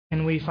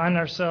And we find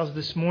ourselves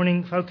this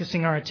morning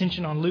focusing our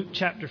attention on Luke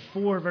chapter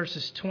 4,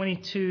 verses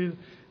 22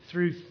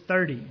 through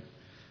 30.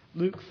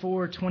 Luke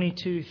 4,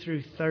 22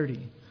 through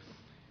 30.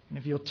 And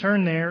if you'll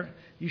turn there,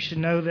 you should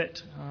know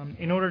that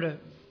in order to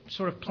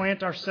sort of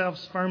plant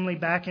ourselves firmly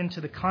back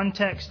into the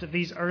context of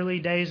these early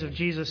days of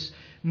Jesus'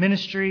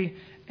 ministry,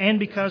 and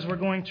because we're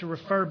going to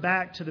refer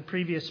back to the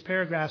previous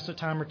paragraphs a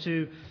time or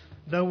two,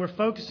 though we're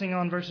focusing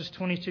on verses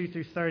 22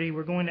 through 30,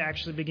 we're going to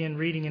actually begin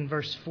reading in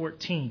verse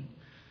 14.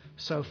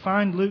 So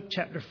find Luke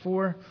chapter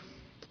 4,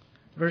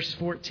 verse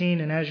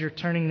 14, and as you're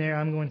turning there,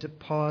 I'm going to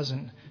pause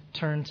and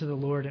turn to the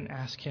Lord and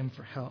ask Him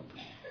for help.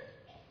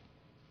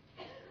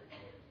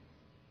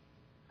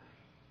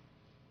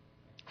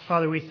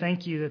 Father, we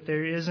thank You that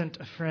there isn't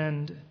a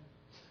friend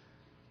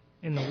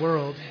in the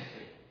world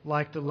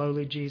like the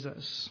lowly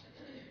Jesus.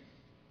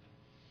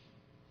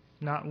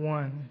 Not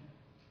one.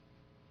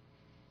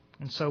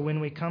 And so when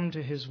we come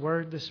to His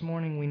Word this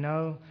morning, we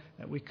know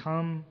that we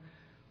come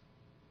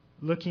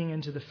looking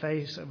into the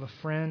face of a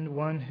friend,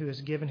 one who has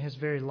given His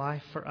very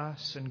life for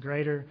us, and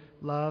greater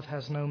love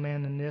has no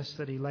man than this,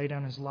 that He lay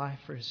down His life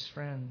for His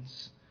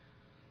friends.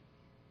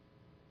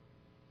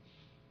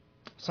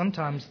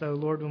 Sometimes, though,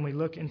 Lord, when we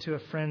look into a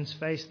friend's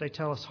face, they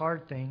tell us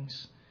hard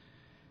things.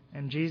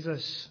 And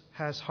Jesus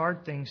has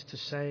hard things to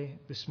say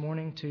this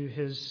morning to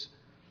His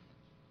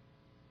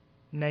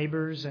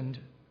neighbors and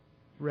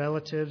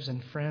relatives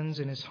and friends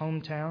in His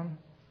hometown.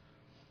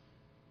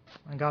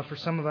 And God, for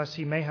some of us,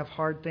 He may have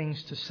hard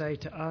things to say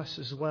to us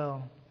as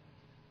well.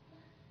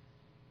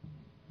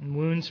 And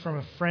wounds from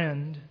a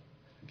friend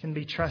can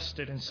be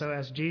trusted. And so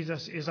as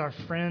Jesus is our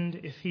friend,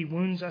 if He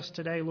wounds us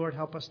today, Lord,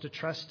 help us to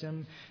trust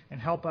Him,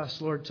 and help us,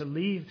 Lord, to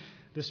leave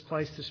this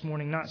place this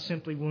morning not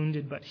simply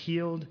wounded, but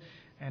healed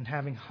and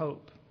having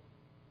hope.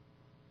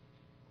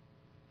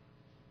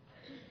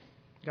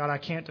 God, I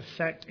can't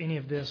affect any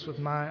of this with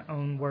my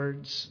own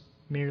words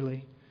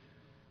merely.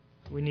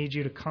 We need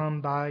You to come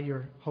by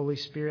Your Holy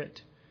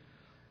Spirit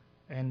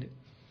and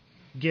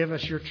give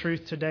us Your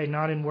truth today,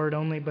 not in word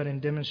only, but in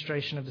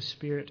demonstration of the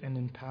Spirit and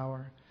in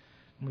power.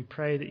 And we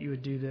pray that You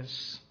would do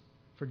this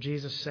for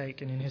Jesus'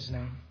 sake and in His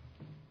name.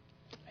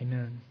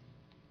 Amen.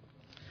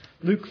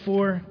 Luke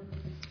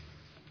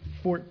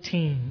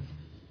 4:14.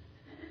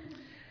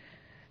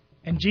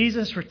 And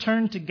Jesus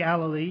returned to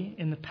Galilee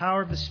in the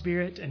power of the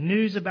Spirit, and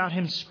news about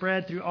Him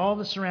spread through all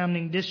the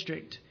surrounding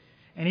district.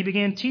 And He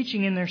began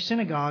teaching in their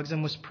synagogues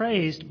and was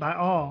praised by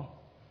all.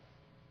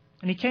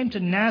 And He came to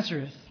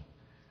Nazareth,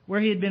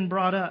 where He had been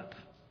brought up.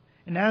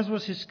 And as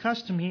was His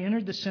custom, He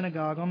entered the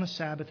synagogue on the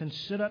Sabbath and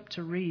stood up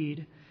to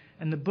read.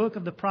 And the book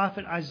of the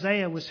prophet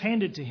Isaiah was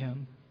handed to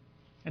Him.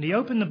 And He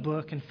opened the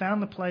book and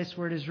found the place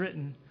where it is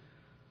written,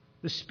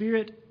 "The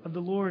Spirit of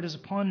the Lord is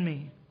upon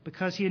me,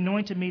 because He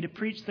anointed me to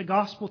preach the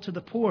gospel to the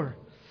poor.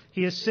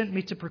 He has sent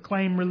me to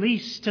proclaim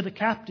release to the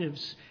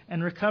captives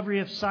and recovery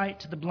of sight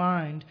to the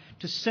blind,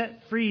 to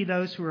set free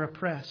those who are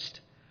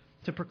oppressed,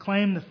 to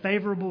proclaim the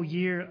favorable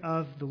year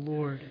of the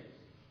Lord."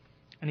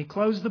 And He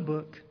closed the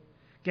book,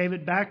 gave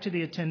it back to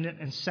the attendant,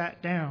 and sat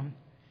down.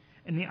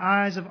 And the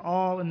eyes of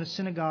all in the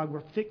synagogue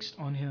were fixed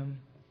on Him.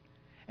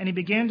 And He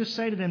began to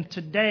say to them,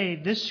 "Today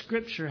this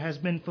scripture has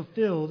been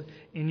fulfilled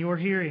in your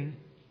hearing."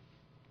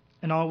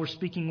 And all were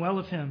speaking well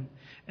of Him,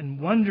 and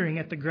wondering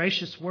at the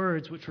gracious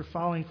words which were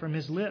falling from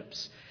His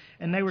lips.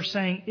 And they were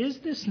saying, "Is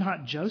this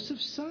not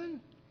Joseph's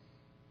son?"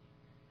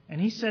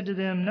 And He said to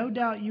them, "No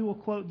doubt you will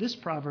quote this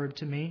proverb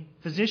to me,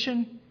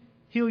 'Physician,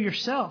 heal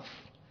yourself.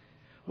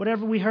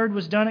 Whatever we heard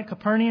was done at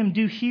Capernaum,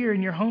 do here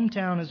in your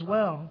hometown as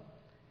well."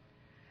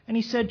 And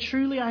He said,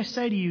 "Truly I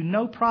say to you,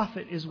 no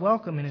prophet is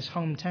welcome in his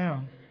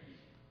hometown.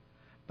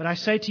 But I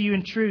say to you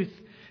in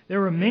truth, there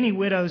were many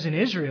widows in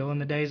Israel in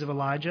the days of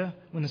Elijah,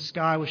 when the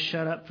sky was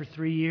shut up for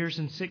 3 years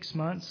and 6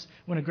 months,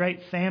 when a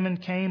great famine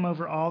came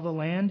over all the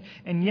land.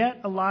 And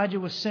yet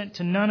Elijah was sent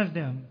to none of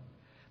them,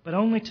 but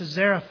only to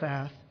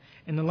Zarephath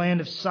in the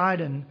land of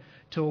Sidon,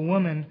 to a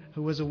woman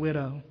who was a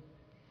widow.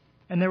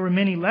 And there were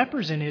many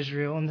lepers in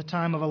Israel in the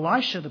time of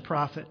Elisha the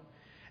prophet,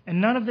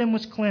 and none of them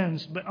was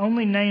cleansed, but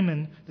only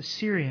Naaman the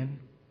Syrian.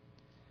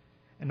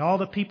 And all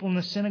the people in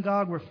the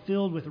synagogue were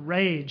filled with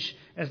rage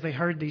as they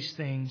heard these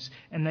things.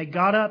 And they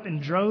got up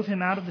and drove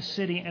Him out of the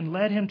city and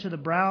led Him to the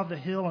brow of the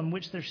hill on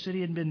which their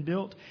city had been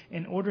built,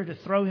 in order to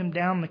throw Him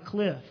down the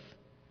cliff.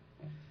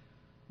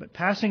 But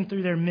passing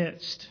through their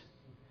midst,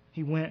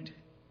 He went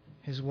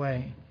His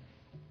way.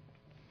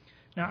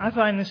 Now, I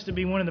find this to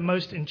be one of the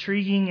most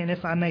intriguing, and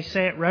if I may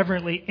say it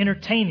reverently,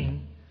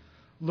 entertaining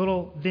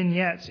little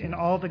vignettes in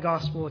all the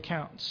gospel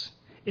accounts.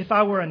 If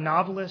I were a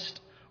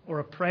novelist or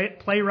a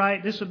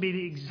playwright, this would be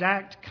the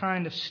exact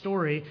kind of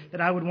story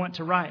that I would want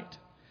to write.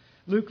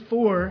 Luke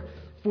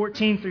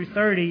 4:14 through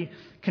 30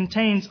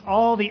 contains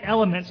all the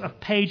elements of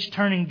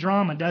page-turning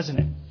drama, doesn't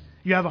it?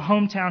 You have a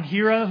hometown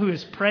hero who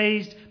is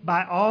praised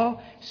by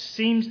all,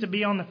 seems to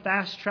be on the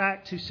fast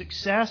track to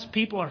success.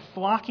 People are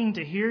flocking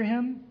to hear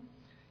him.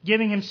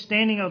 giving him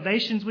standing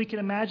ovations, we could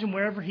imagine,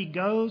 wherever he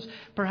goes.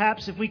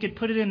 Perhaps if we could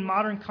put it in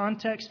modern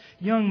context,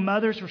 young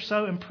mothers were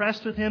so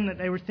impressed with him that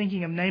they were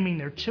thinking of naming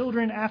their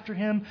children after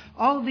him.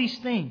 All of these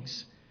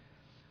things.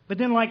 But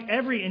then, like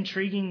every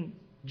intriguing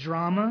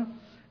drama,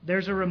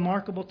 there's a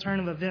remarkable turn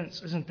of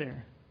events, isn't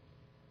there?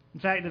 In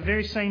fact, the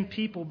very same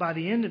people by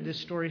the end of this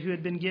story who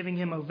had been giving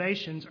him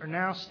ovations are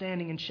now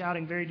standing and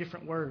shouting very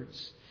different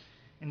words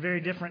in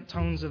very different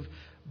tones of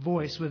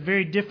voice with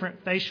very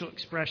different facial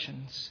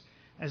expressions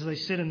as they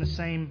sit in the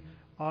same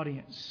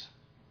audience.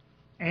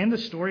 And the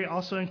story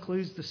also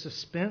includes the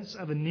suspense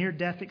of a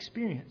near-death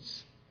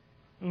experience.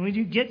 When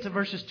you get to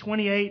verses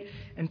 28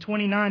 and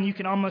 29, you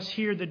can almost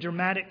hear the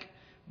dramatic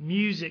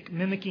music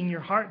mimicking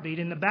your heartbeat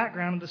in the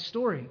background of the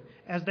story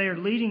as they are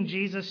leading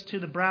Jesus to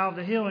the brow of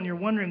the hill, and you're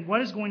wondering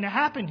what is going to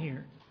happen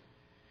here.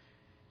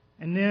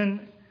 And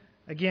then,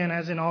 again,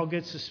 as in all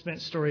good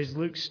suspense stories,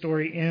 Luke's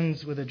story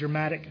ends with a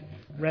dramatic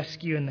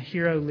rescue, and the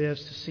hero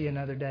lives to see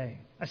another day.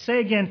 I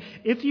say again,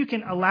 if you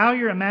can allow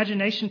your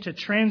imagination to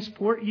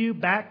transport you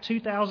back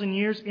 2,000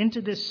 years into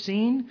this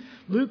scene,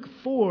 Luke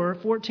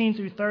 4:14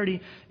 through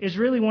 30 is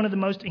really one of the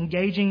most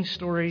engaging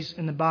stories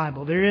in the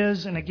Bible. There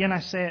is, and again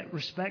I say it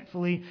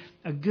respectfully,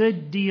 a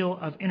good deal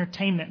of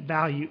entertainment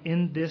value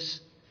in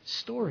this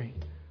story.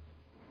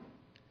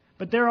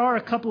 But there are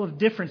a couple of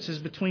differences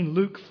between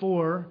Luke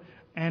 4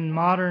 and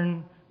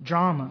modern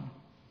drama.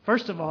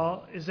 First of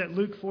all, is that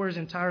Luke 4 is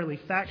entirely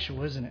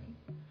factual, isn't it?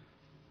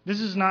 This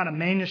is not a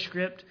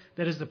manuscript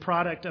that is the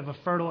product of a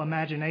fertile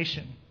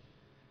imagination.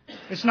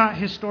 It's not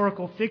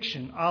historical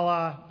fiction, a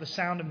la The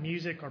Sound of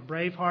Music or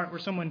Braveheart, where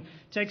someone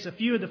takes a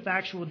few of the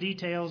factual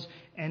details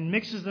and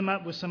mixes them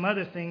up with some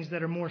other things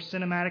that are more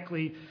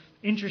cinematically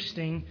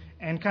interesting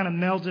and kind of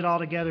melds it all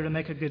together to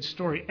make a good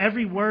story.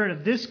 Every word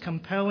of this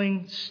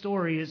compelling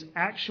story is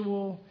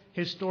actual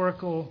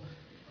historical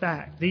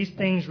fact. These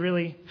things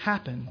really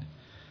happened.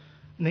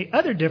 And the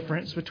other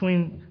difference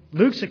between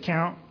Luke's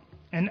account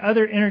and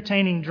other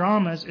entertaining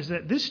dramas is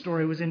that this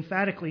story was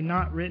emphatically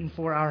not written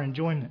for our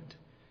enjoyment.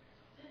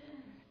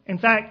 In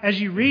fact, as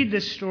you read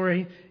this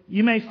story,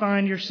 you may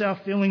find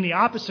yourself feeling the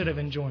opposite of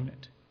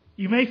enjoyment.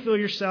 You may feel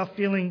yourself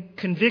feeling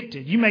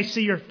convicted. You may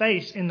see your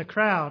face in the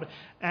crowd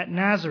at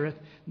Nazareth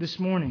this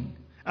morning.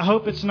 I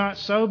hope it's not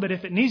so, but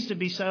if it needs to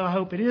be so, I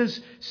hope it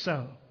is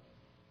so.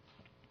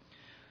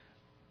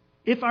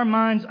 If our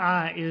mind's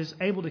eye is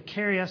able to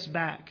carry us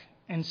back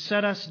and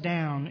set us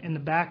down in the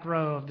back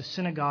row of the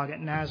synagogue at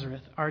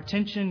Nazareth, our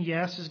attention,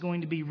 yes, is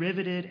going to be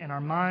riveted and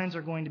our minds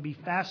are going to be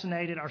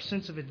fascinated. Our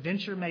sense of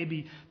adventure may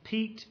be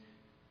piqued.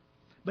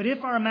 But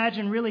if our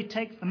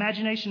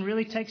imagination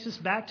really takes us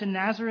back to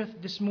Nazareth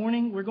this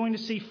morning, we're going to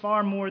see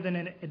far more than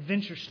an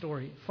adventure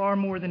story, far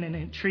more than an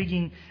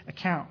intriguing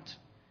account.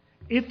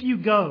 If you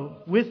go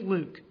with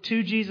Luke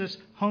to Jesus'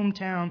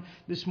 hometown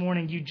this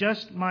morning, you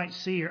just might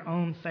see your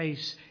own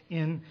face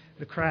in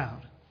the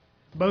crowd,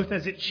 both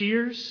as it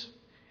cheers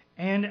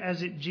and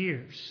as it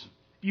jeers.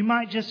 You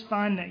might just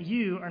find that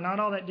you are not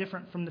all that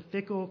different from the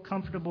fickle,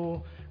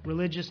 comfortable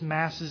religious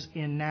masses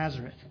in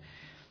Nazareth.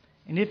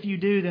 And if you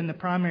do, then the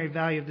primary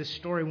value of this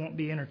story won't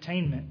be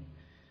entertainment,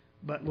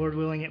 but Lord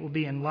willing, it will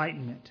be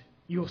enlightenment.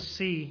 You will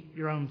see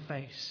your own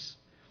face,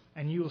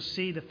 and you will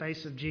see the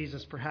face of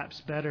Jesus perhaps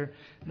better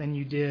than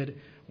you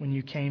did when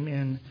you came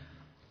in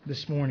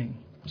this morning.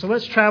 So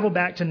let's travel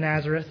back to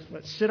Nazareth.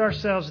 Let's sit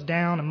ourselves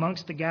down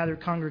amongst the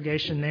gathered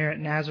congregation there at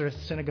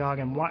Nazareth Synagogue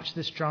and watch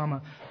this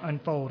drama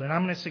unfold. And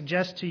I'm going to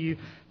suggest to you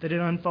that it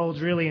unfolds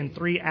really in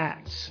 3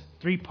 acts,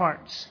 3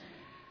 parts.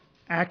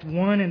 Act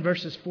 1 in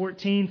verses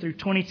 14 through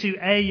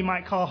 22a you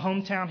might call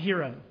Hometown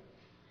Hero.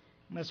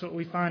 And that's what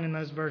we find in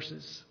those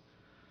verses.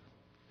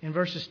 In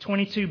verses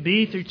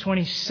 22b through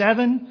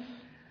 27,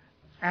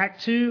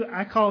 Act 2,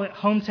 I call it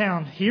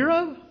Hometown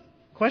Hero? ?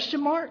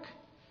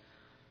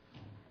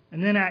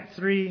 And then Act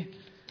 3,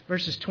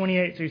 verses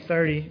 28 through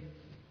 30,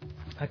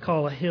 I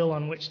call A Hill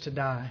on Which to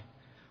Die.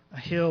 A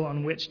Hill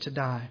on Which to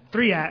Die.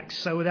 3 acts,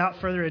 so without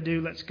further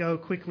ado, let's go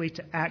quickly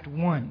to Act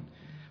 1.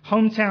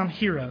 Hometown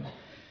Hero.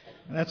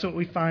 That's what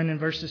we find in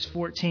verses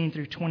 14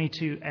 through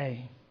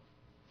 22a.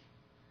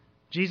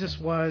 Jesus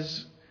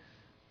was,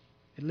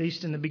 at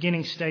least in the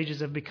beginning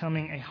stages of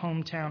becoming a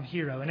hometown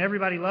hero. And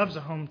everybody loves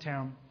a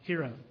hometown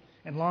hero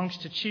and longs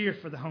to cheer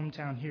for the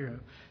hometown hero.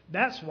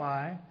 That's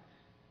why,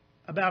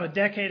 about a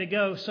decade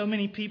ago, so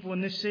many people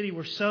in this city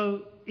were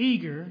so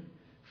eager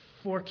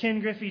for Ken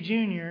Griffey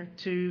Jr.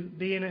 to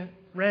be in a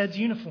Reds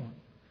uniform.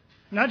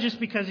 Not just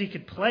because he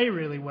could play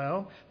really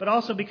well, but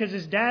also because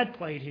his dad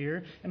played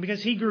here and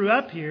because he grew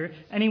up here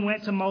and he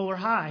went to Moeller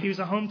High. He was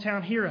a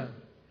hometown hero.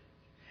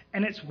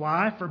 And it's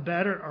why, for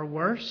better or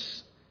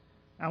worse,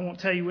 I won't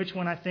tell you which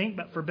one I think,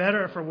 but for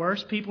better or for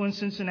worse, people in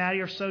Cincinnati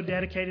are so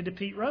dedicated to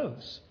Pete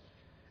Rose.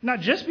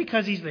 Not just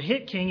because he's the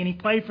hit king and he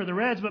played for the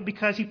Reds, but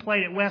because he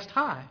played at West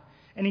High.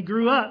 And he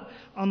grew up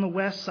on the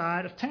west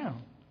side of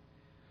town.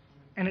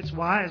 And it's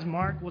why, as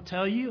Mark will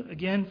tell you,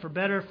 again, for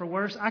better or for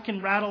worse, I can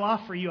rattle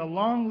off for you a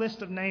long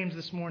list of names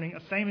this morning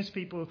of famous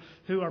people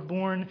who are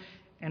born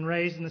and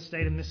raised in the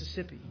state of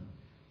Mississippi.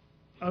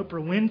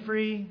 Oprah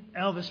Winfrey,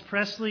 Elvis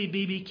Presley,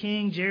 B.B.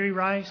 King, Jerry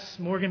Rice,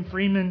 Morgan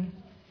Freeman,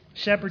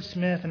 Shepard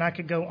Smith, and I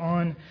could go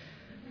on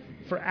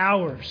for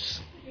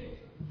hours.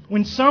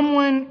 When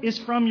someone is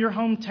from your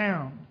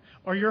hometown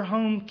or your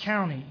home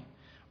county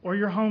or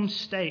your home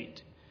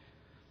state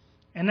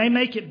and they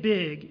make it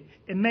big,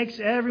 it makes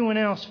everyone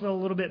else feel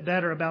a little bit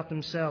better about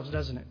themselves,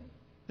 doesn't it?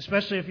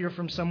 Especially if you're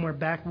from somewhere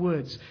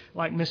backwoods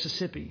like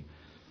Mississippi.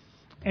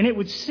 And it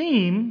would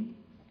seem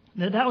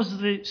that was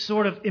the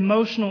sort of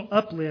emotional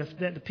uplift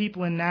that the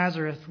people in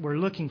Nazareth were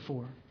looking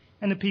for,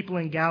 and the people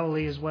in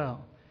Galilee as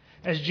well.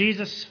 As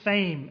Jesus'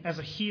 fame as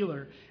a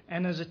healer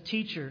and as a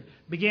teacher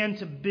began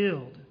to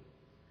build,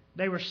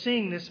 they were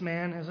seeing this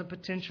man as a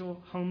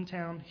potential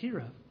hometown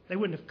hero. They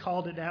wouldn't have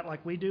called it that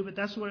like we do, but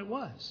that's what it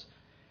was.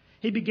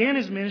 He began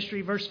his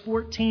ministry, verse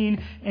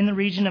 14, in the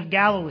region of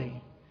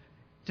Galilee.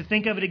 To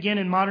think of it again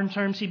in modern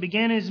terms, he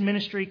began his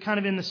ministry kind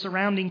of in the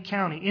surrounding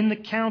county, in the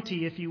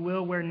county, if you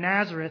will, where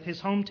Nazareth,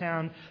 his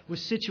hometown,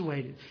 was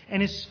situated.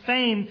 And his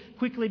fame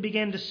quickly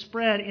began to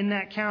spread in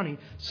that county.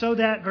 So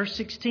that, verse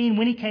 16,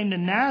 when he came to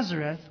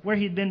Nazareth, where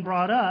he'd been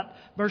brought up,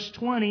 verse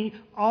 20,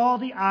 all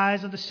the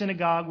eyes of the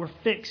synagogue were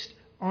fixed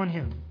on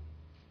him.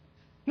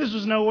 This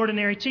was no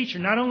ordinary teacher.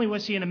 Not only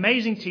was he an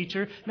amazing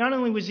teacher, not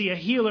only was he a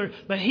healer,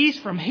 but he's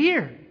from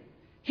here.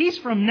 He's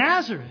from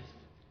Nazareth.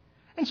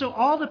 And so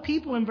all the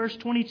people in verse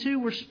 22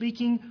 were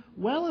speaking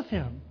well of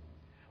him.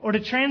 Or to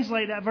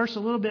translate that verse a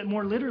little bit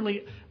more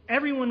literally,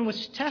 everyone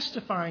was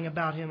testifying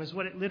about him is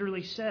what it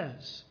literally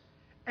says.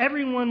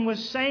 Everyone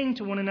was saying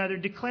to one another,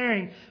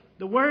 declaring,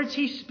 the words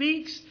he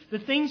speaks, the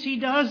things he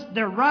does,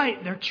 they're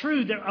right, they're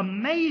true, they're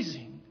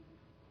amazing.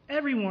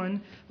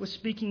 Everyone was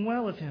speaking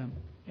well of him.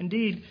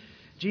 Indeed,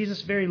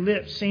 Jesus' very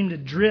lips seemed to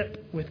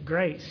drip with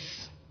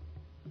grace.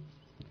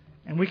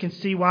 And we can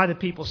see why the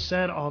people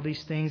said all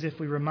these things if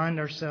we remind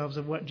ourselves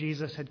of what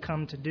Jesus had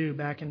come to do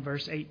back in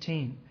verse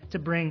 18. To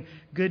bring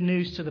good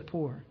news to the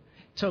poor,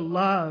 to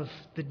love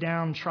the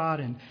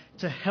downtrodden,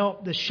 to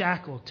help the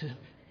shackled, to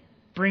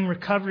bring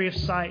recovery of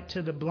sight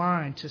to the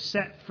blind, to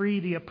set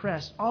free the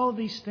oppressed. All of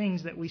these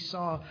things that we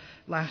saw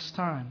last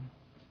time.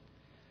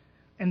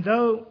 And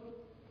though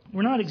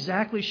we're not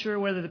exactly sure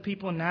whether the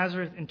people in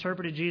Nazareth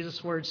interpreted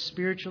Jesus' words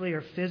spiritually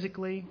or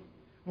physically,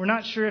 we're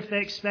not sure if they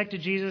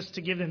expected Jesus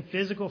to give them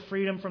physical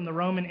freedom from the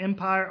Roman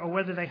Empire or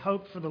whether they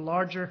hoped for the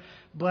larger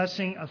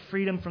blessing of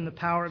freedom from the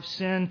power of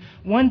sin.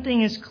 One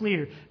thing is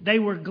clear. They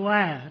were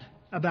glad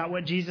about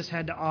what Jesus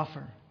had to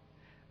offer.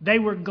 They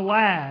were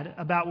glad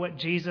about what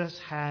Jesus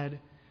had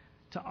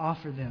to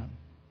offer them.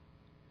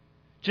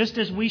 Just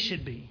as we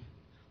should be.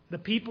 The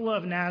people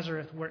of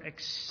Nazareth were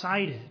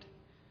excited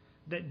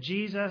that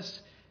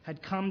Jesus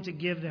had come to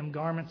give them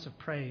garments of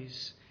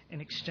praise in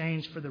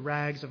exchange for the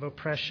rags of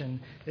oppression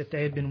that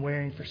they had been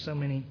wearing for so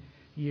many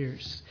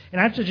years.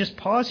 And I have to just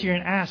pause here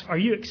and ask, are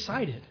you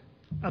excited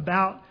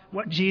about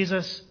what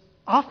Jesus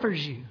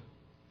offers you?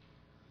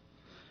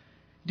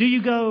 Do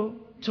you go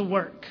to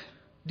work?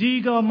 Do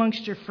you go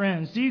amongst your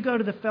friends? Do you go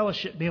to the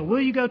fellowship meal?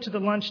 Will you go to the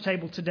lunch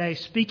table today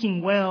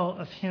speaking well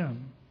of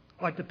Him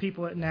like the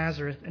people at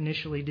Nazareth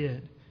initially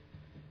did?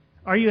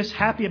 Are you as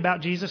happy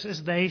about Jesus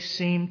as they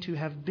seem to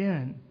have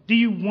been? Do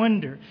you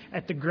wonder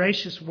at the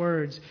gracious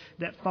words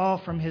that fall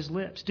from His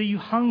lips? Do you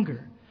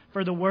hunger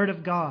for the Word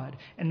of God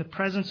and the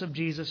presence of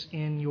Jesus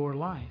in your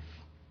life?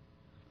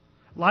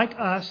 Like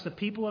us, the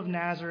people of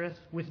Nazareth,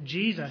 with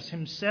Jesus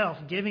Himself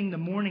giving the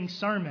morning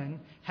sermon,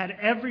 had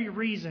every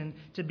reason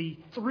to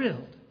be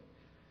thrilled.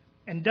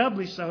 And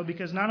doubly so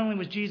because not only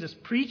was Jesus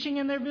preaching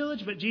in their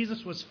village, but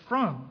Jesus was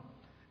from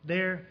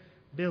their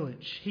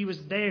village. He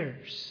was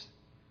theirs.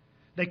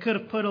 They could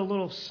have put a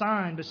little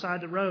sign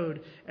beside the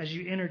road as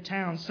you enter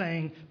town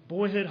saying,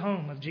 "Boyhood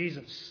home of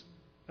Jesus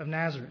of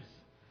Nazareth,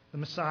 the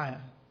Messiah."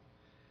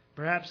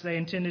 Perhaps they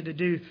intended to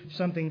do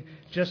something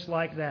just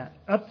like that.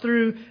 Up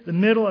through the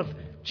middle of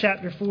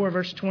chapter 4,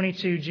 verse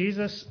 22,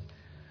 Jesus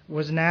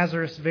was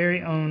Nazareth's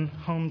very own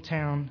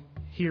hometown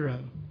hero.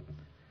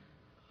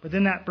 But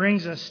then that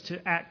brings us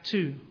to Act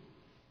 2,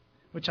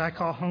 which I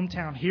call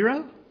hometown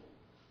hero.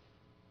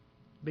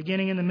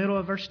 Beginning in the middle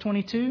of verse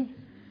 22.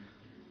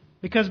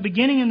 Because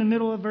beginning in the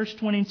middle of verse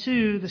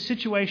 22, the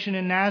situation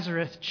in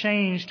Nazareth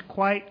changed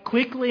quite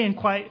quickly and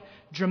quite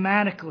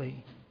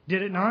dramatically.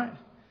 Did it not?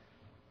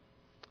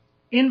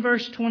 In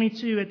verse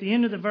 22, at the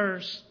end of the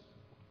verse,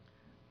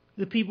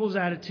 the people's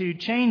attitude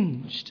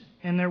changed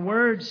and their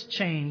words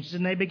changed.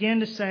 And they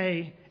began to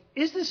say,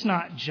 "Is this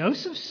not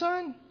Joseph's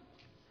son?"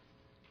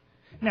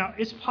 Now,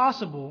 it's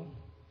possible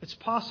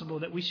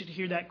that we should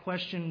hear that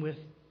question with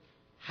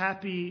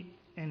happy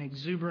and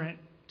exuberant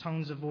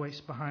tones of voice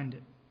behind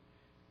it.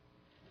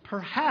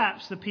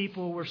 Perhaps the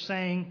people were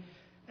saying,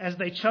 as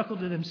they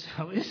chuckled to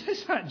themselves, "Is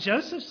this not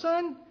Joseph's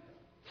son?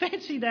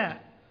 Fancy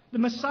that. The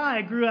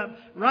Messiah grew up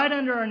right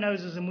under our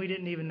noses and we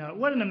didn't even know it.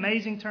 What an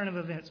amazing turn of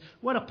events.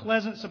 What a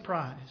pleasant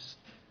surprise."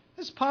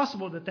 It's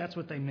possible that that's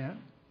what they meant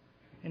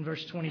in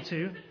verse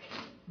 22.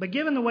 But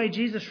given the way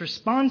Jesus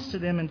responds to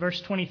them in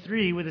verse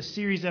 23 with a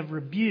series of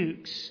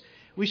rebukes,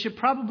 we should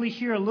probably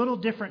hear a little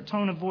different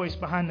tone of voice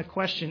behind the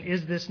question,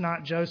 is this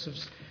not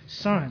Joseph's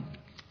son?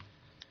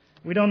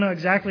 We don't know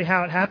exactly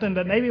how it happened,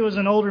 but maybe it was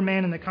an older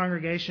man in the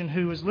congregation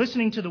who was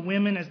listening to the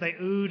women as they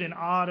oohed and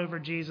awed over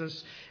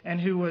Jesus, and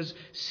who was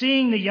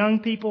seeing the young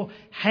people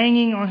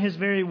hanging on his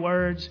very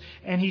words.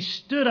 And he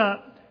stood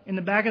up in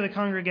the back of the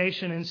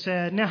congregation and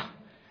said, "Now,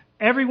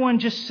 everyone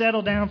just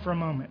settle down for a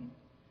moment.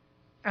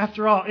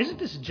 After all, isn't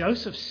this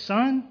Joseph's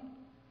son?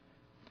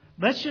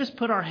 Let's just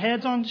put our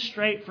heads on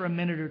straight for a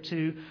minute or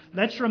two.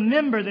 Let's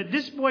remember that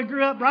this boy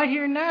grew up right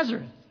here in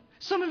Nazareth.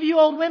 Some of you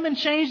old women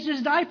changed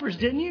his diapers,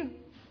 didn't you?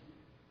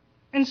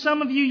 And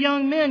some of you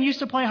young men used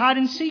to play hide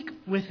and seek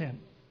with him.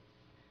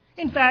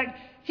 In fact,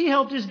 he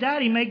helped his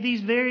daddy make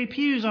these very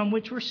pews on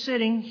which we're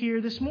sitting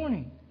here this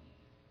morning.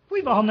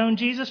 We've all known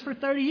Jesus for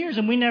 30 years,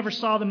 and we never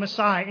saw the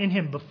Messiah in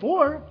him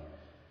before.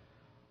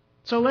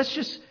 So let's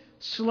just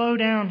slow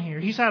down here.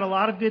 He's had a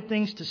lot of good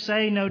things to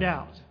say, no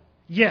doubt.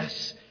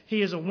 Yes,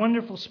 he is a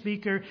wonderful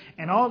speaker,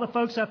 and all the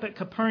folks up at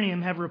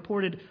Capernaum have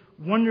reported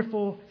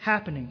wonderful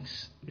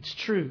happenings. It's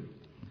true.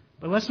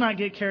 But let's not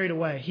get carried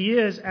away. He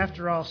is,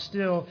 after all,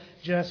 still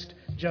just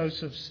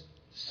Joseph's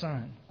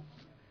son.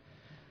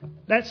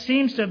 That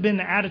seems to have been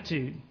the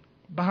attitude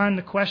behind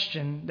the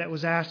question that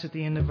was asked at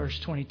the end of verse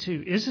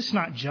 22. Is this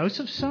not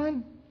Joseph's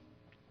son?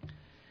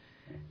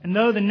 And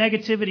though the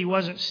negativity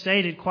wasn't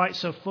stated quite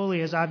so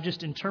fully as I've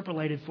just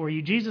interpolated for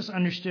you, Jesus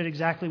understood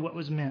exactly what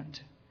was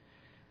meant,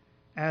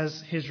 as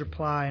his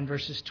reply in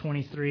verses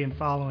 23 and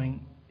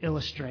following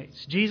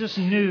illustrates. Jesus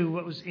knew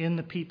what was in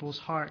the people's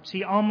hearts.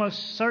 He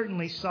almost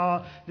certainly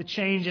saw the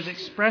change of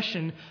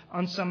expression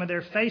on some of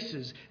their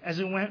faces as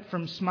it went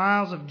from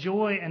smiles of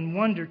joy and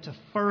wonder to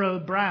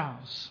furrowed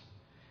brows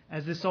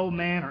as this old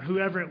man or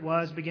whoever it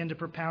was began to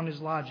propound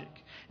his logic.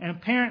 And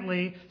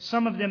apparently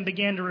some of them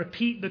began to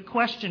repeat the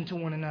question to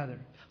one another.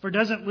 For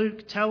doesn't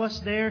Luke tell us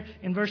there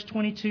in verse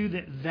 22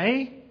 that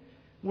they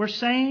were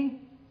saying,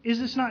 "Is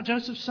this not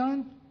Joseph's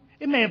son?"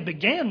 It may have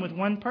began with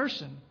one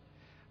person,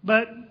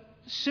 but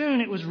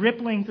soon it was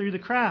rippling through the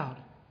crowd.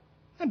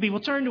 And people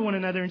turned to one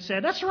another and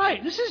said, "That's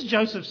right, this is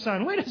Joseph's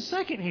son. Wait a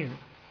second here.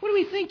 What are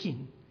we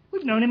thinking?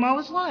 We've known him all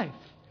his life."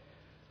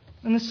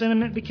 And the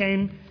sentiment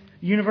became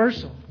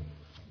universal.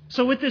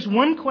 So with this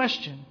one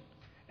question,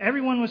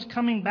 everyone was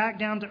coming back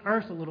down to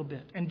earth a little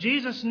bit. And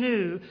Jesus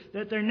knew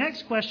that their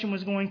next question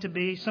was going to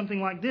be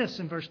something like this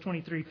in verse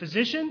 23.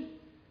 "Physician,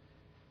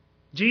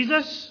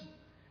 Jesus,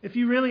 if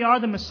you really are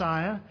the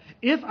Messiah,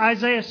 if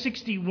Isaiah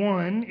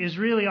 61 is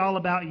really all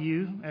about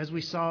you, as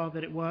we saw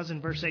that it was in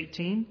verse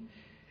 18,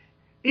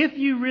 if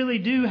you really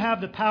do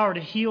have the power to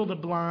heal the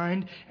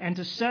blind and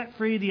to set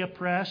free the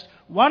oppressed,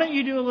 why don't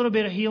you do a little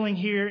bit of healing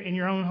here in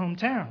your own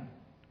hometown?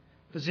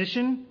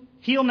 Physician,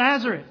 heal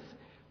Nazareth.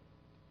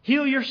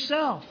 Heal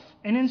yourself,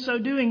 and in so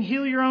doing,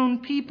 heal your own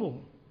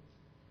people."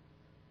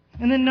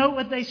 And then note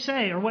what they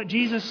say, or what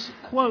Jesus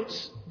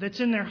quotes that's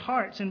in their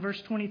hearts in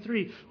verse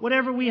 23.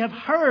 "Whatever we have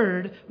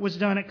heard was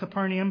done at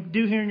Capernaum,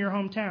 do here in your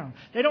hometown."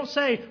 They don't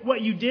say,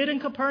 "What you did in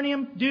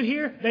Capernaum, do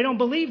here." They don't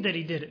believe that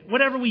he did it.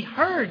 "Whatever we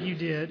heard you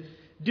did,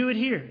 do it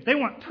here." They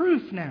want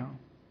proof now.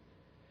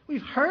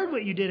 "We've heard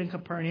what you did in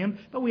Capernaum,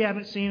 but we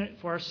haven't seen it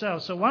for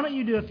ourselves. So why don't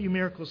you do a few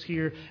miracles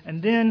here,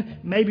 and then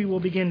maybe we'll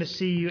begin to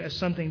see you as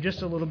something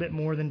just a little bit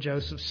more than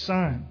Joseph's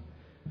son."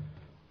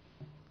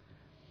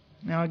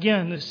 Now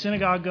again, the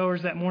synagogue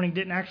goers that morning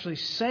didn't actually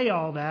say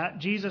all that.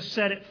 Jesus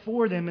said it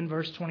for them in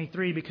verse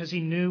 23 because he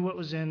knew what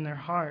was in their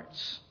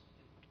hearts.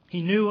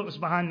 He knew what was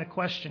behind the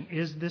question,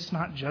 "Is this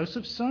not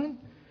Joseph's son?"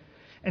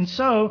 And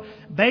so,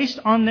 based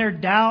on their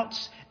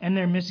doubts and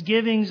their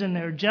misgivings and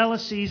their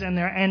jealousies and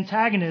their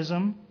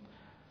antagonism,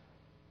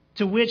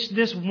 to which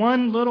this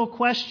one little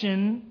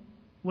question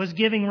was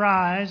giving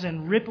rise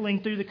and rippling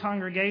through the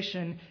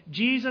congregation,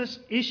 Jesus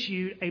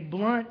issued a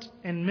blunt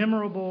and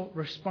memorable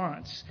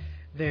response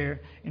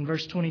there in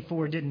verse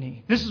 24, didn't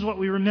he? This is what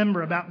we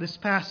remember about this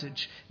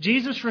passage.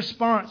 Jesus'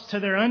 response to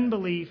their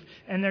unbelief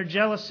and their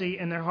jealousy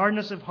and their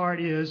hardness of heart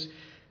is,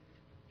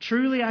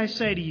 "Truly I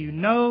say to you,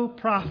 no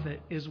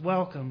prophet is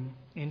welcome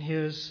in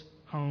his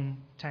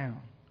hometown."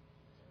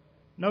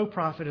 No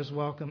prophet is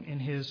welcome in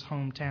his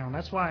hometown.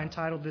 That's why I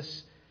entitled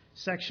this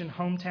section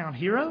Hometown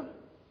Hero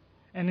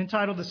and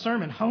entitled the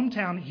sermon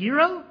Hometown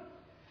Hero.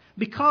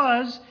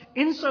 Because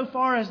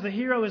insofar as the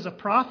hero is a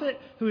prophet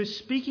who is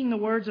speaking the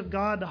words of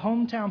God, the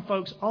hometown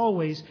folks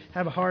always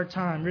have a hard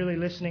time really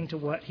listening to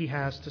what he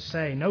has to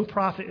say. No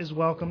prophet is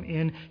welcome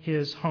in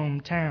his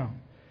hometown.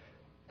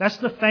 That's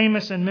the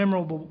famous and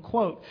memorable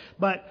quote.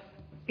 But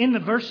in the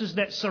verses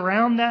that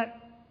surround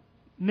that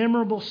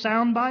memorable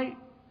soundbite,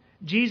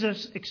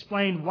 Jesus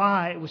explained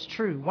why it was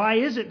true. Why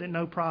is it that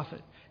no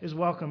prophet is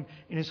welcome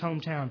in his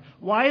hometown?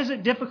 Why is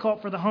it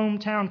difficult for the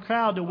hometown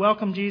crowd to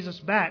welcome Jesus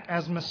back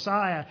as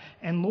Messiah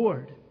and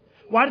Lord?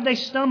 Why did they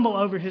stumble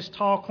over his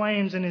tall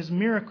claims and his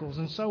miracles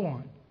and so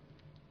on?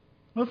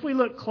 Well, if we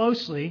look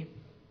closely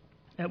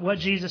at what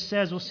Jesus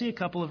says, we'll see a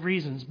couple of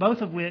reasons,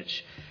 both of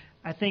which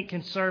I think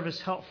can serve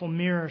as helpful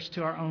mirrors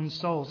to our own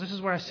souls. This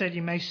is where I said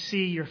you may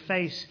see your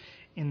face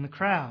in the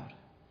crowd.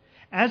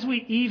 as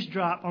we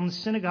eavesdrop on the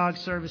synagogue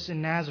service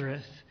in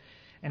Nazareth,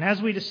 and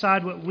as we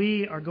decide what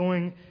we are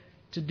going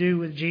to do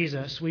with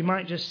Jesus, we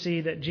might just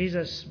see that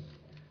Jesus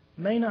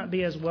may not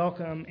be as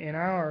welcome in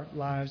our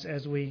lives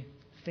as we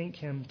think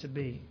him to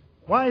be.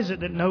 Why is it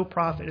that no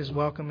prophet is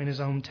welcome in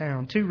his own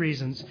town? 2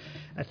 reasons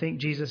I think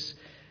Jesus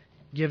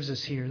gives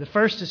us here. The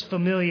first is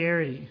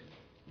familiarity.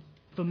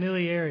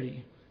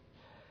 Familiarity.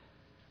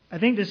 I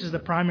think this is the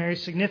primary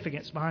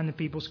significance behind the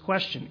people's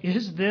question.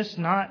 Is this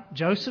not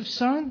Joseph's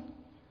son?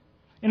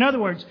 In other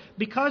words,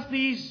 because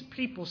these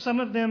people, some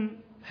of them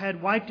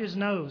had wiped his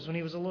nose when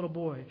he was a little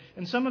boy,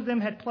 and some of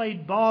them had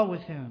played ball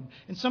with him,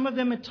 and some of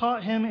them had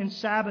taught him in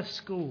Sabbath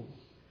school,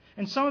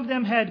 and some of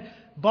them had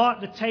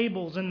bought the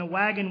tables and the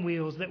wagon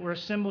wheels that were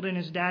assembled in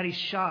his daddy's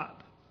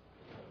shop.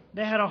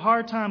 They had a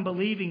hard time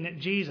believing that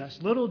Jesus,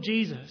 little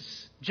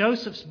Jesus,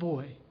 Joseph's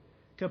boy,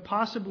 could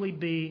possibly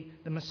be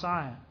the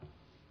Messiah.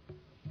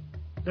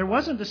 There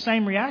wasn't the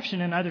same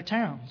reaction in other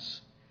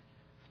towns.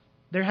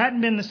 There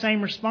hadn't been the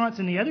same response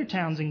in the other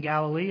towns in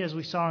Galilee, as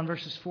we saw in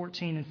verses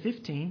 14 and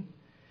 15.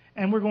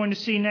 And we're going to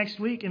see next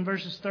week in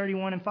verses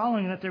 31 and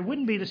following that there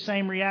wouldn't be the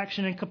same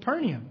reaction in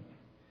Capernaum.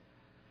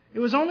 It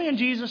was only in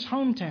Jesus'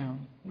 hometown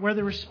where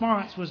the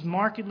response was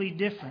markedly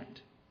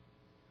different.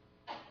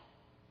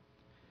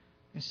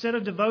 Instead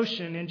of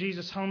devotion in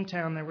Jesus'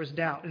 hometown, there was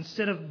doubt.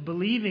 Instead of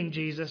believing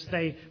Jesus,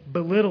 they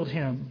belittled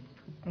him.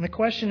 And the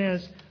question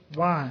is,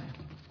 why?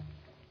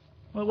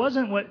 Well, it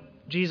wasn't what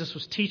Jesus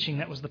was teaching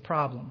that was the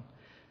problem.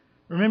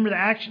 Remember,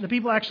 the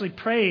people actually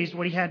praised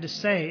what he had to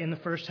say in the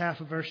first half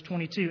of verse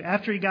 22.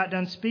 After he got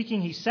done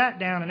speaking, he sat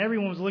down and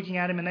everyone was looking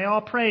at him and they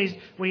all praised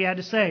what he had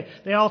to say.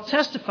 They all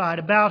testified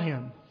about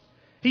him.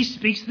 He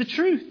speaks the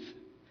truth.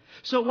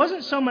 So it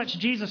wasn't so much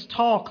Jesus'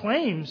 tall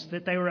claims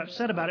that they were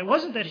upset about. It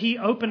wasn't that he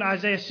opened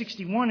Isaiah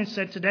 61 and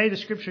said, "Today the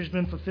scripture has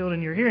been fulfilled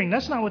in your hearing."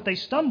 That's not what they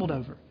stumbled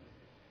over.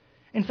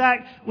 In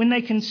fact, when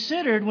they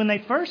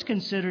first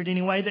considered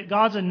anyway, that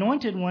God's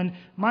anointed one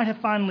might have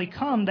finally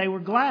come, they were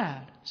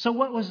glad. So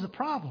what was the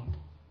problem?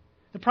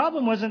 The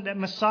problem wasn't that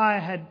Messiah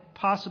had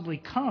possibly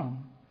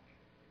come.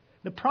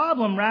 The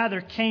problem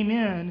rather came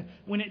in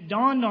when it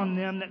dawned on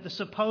them that the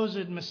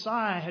supposed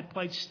Messiah had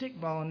played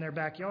stickball in their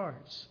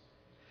backyards.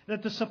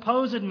 That the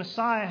supposed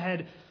Messiah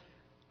had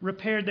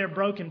repaired their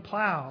broken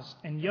plows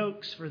and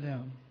yokes for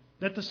them.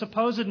 That the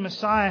supposed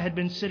Messiah had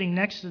been sitting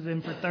next to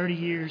them for 30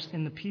 years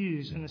in the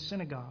pews in the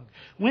synagogue.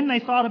 When they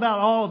thought about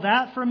all of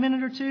that for a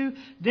minute or two,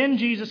 then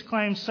Jesus'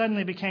 claims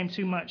suddenly became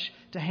too much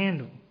to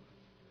handle.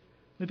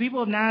 The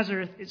people of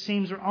Nazareth, it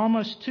seems, are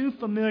almost too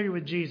familiar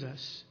with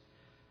Jesus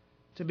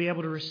to be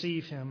able to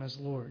receive him as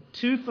Lord.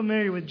 Too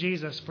familiar with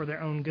Jesus for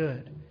their own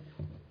good.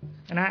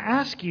 And I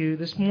ask you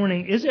this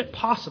morning, is it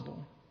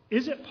possible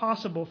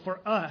for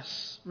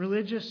us,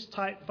 religious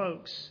type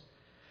folks,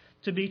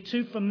 to be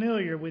too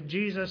familiar with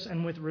Jesus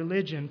and with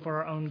religion for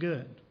our own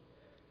good?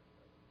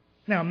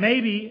 Now,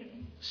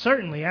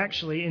 certainly,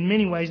 actually, in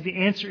many ways, the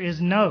answer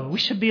is no. We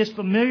should be as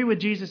familiar with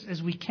Jesus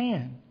as we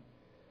can.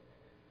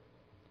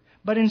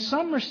 But in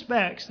some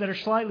respects that are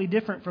slightly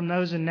different from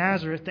those in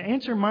Nazareth, the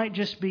answer might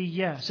just be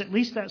yes. At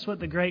least that's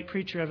what the great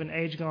preacher of an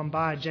age gone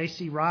by,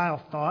 J.C.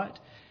 Ryle, thought.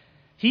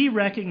 He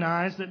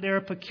recognized that there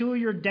are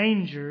peculiar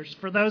dangers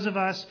for those of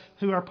us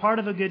who are part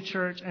of a good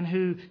church and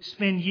who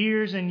spend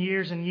years and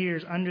years and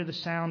years under the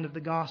sound of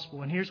the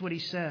gospel. And here's what he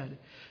said.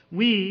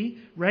 We,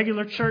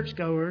 regular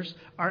churchgoers,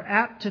 are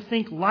apt to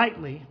think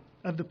lightly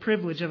of the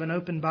privilege of an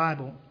open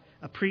Bible,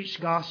 a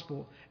preached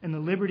gospel, and the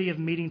liberty of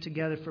meeting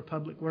together for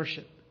public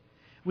worship.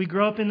 We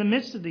grow up in the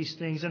midst of these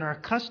things and are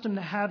accustomed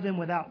to have them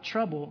without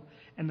trouble,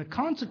 and the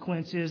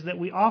consequence is that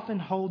we often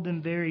hold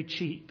them very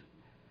cheap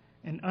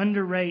and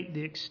underrate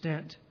the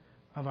extent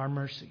of our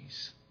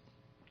mercies.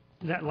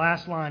 That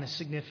last line is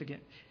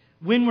significant.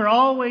 When we're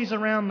always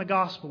around the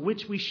gospel,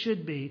 which we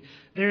should be,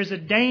 there's a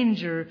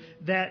danger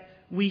that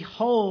we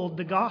hold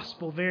the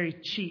gospel very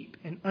cheap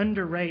and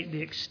underrate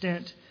the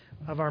extent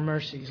of our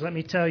mercies. Let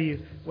me tell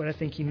you what I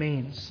think he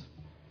means.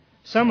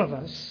 Some of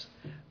us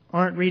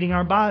aren't reading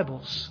our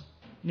Bibles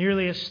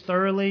nearly as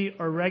thoroughly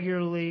or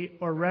regularly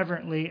or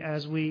reverently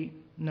as we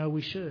know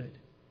we should.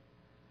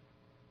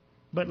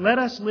 But let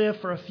us live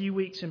for a few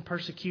weeks in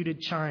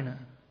persecuted China,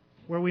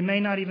 where we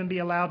may not even be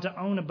allowed to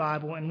own a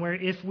Bible, and where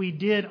if we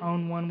did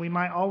own one, we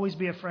might always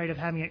be afraid of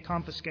having it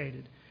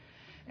confiscated.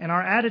 And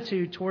our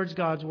attitude towards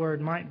God's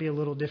Word might be a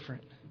little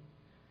different.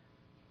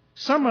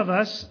 Some of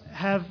us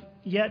have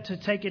yet to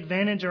take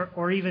advantage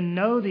or even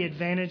know the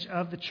advantage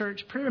of the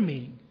church prayer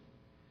meeting.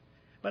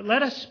 But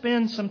let us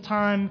spend some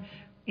time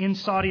in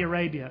Saudi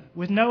Arabia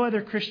with no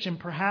other Christian,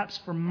 perhaps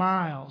for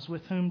miles,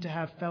 with whom to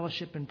have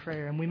fellowship and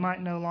prayer. And we might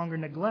no longer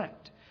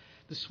neglect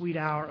the sweet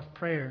hour of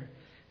prayer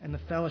and the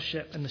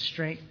fellowship and the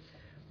strength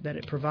that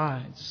it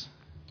provides.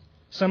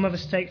 Some of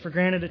us take for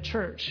granted a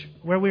church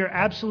where we are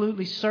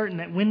absolutely certain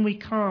that when we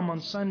come on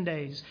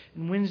Sundays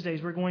and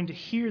Wednesdays, we're going to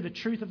hear the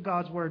truth of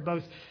God's Word,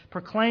 both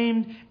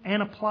proclaimed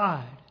and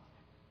applied.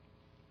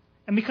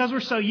 And because we're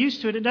so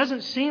used to it, it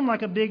doesn't seem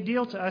like a big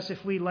deal to us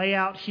if we lay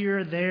out here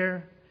or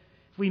there,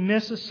 if we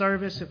miss a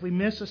service, if we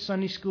miss a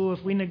Sunday school,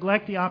 if we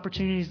neglect the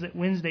opportunities that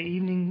Wednesday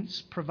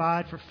evenings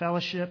provide for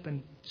fellowship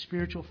and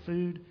spiritual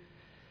food.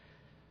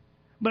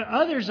 But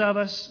others of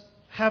us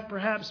have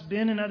perhaps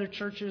been in other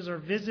churches or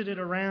visited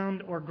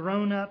around or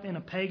grown up in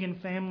a pagan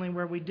family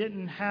where we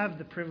didn't have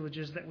the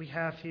privileges that we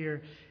have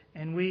here,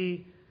 and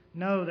we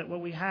know that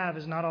what we have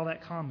is not all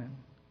that common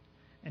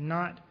and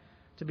not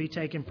to be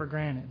taken for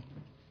granted.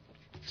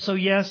 So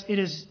yes, it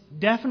is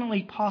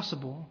definitely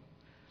possible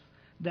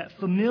that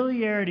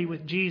familiarity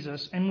with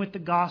Jesus and with the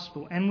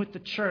gospel and with the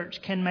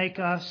church can make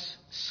us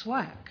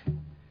slack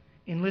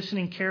in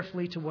listening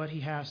carefully to what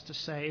He has to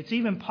say. It's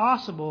even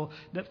possible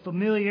that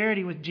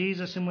familiarity with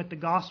Jesus and with the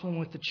gospel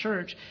and with the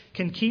church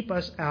can keep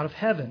us out of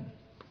heaven.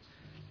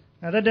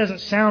 Now that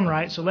doesn't sound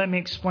right, so let me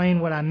explain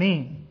what I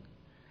mean.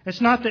 It's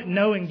not that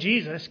knowing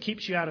Jesus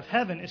keeps you out of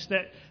heaven. It's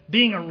that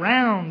being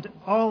around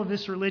all of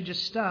this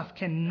religious stuff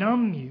can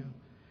numb you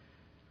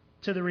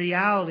to the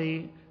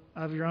reality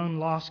of your own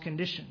lost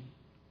condition.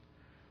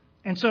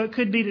 And so it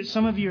could be that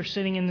some of you are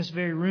sitting in this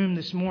very room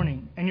this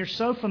morning, and you're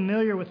so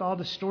familiar with all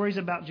the stories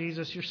about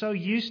Jesus, you're so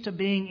used to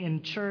being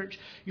in church,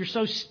 you're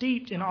so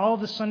steeped in all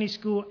the Sunday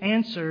school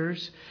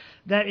answers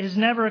that it has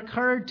never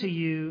occurred to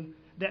you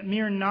that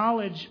mere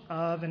knowledge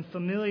of and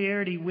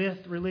familiarity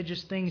with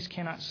religious things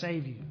cannot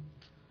save you.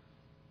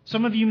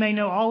 Some of you may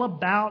know all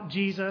about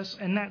Jesus,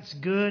 and that's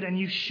good, and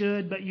you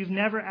should, but you've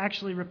never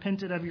actually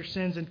repented of your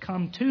sins and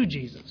come to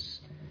Jesus.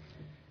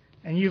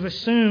 And you've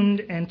assumed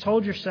and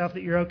told yourself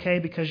that you're okay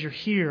because you're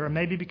here, or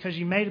maybe because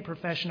you made a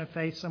profession of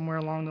faith somewhere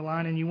along the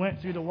line and you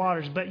went through the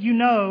waters. But you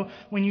know,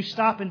 when you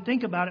stop and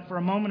think about it for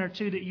a moment or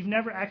two, that you've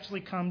never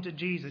actually come to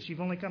Jesus.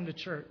 You've only come to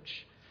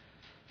church.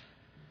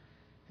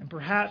 And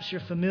perhaps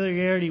your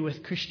familiarity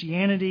with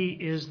Christianity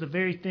is the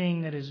very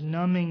thing that is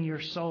numbing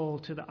your soul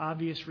to the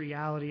obvious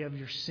reality of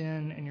your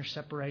sin and your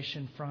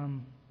separation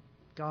from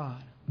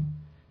God.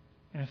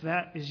 And if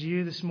that is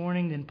you this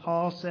morning, then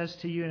Paul says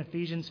to you in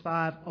Ephesians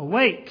 5,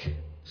 "Awake,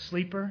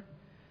 sleeper,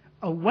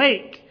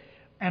 awake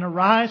and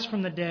arise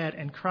from the dead,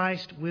 and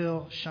Christ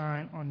will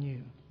shine on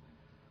you."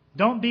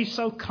 Don't be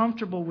so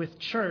comfortable with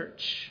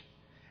church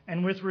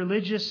and with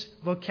religious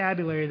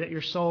vocabulary that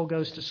your soul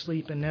goes to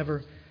sleep and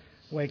never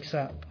wakes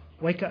up.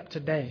 Wake up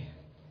today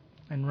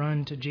and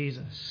run to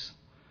Jesus.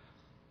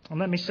 And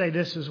let me say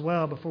this as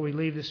well before we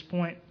leave this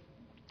point.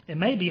 It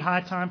may be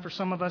high time for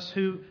some of us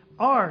who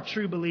are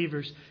true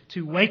believers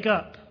to wake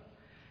up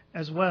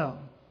as well.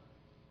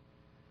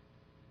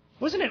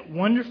 Wasn't it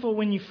wonderful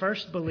when you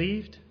first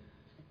believed?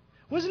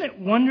 Wasn't it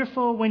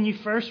wonderful when you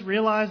first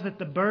realized that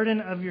the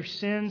burden of your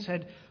sins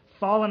had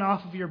fallen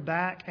off of your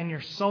back and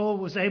your soul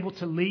was able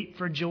to leap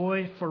for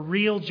joy, for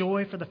real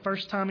joy, for the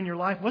first time in your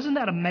life? Wasn't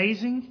that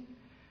amazing?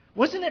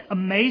 Wasn't it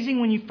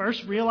amazing when you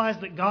first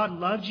realized that God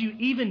loved you,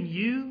 even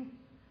you,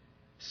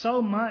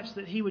 so much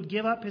that He would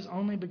give up His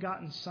only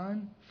begotten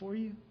Son for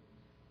you?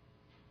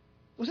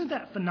 Wasn't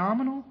that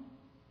phenomenal?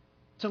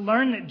 To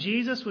learn that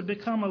Jesus would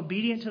become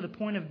obedient to the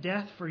point of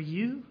death for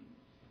you?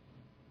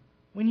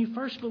 When you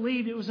first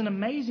believed, it was an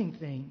amazing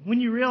thing. When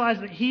you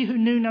realized that He who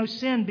knew no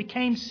sin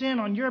became sin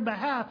on your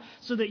behalf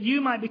so that you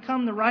might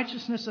become the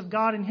righteousness of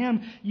God in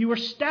Him, you were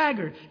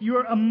staggered. You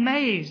were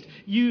amazed.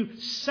 You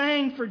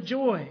sang for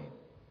joy.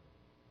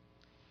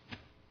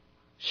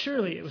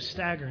 Surely it was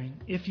staggering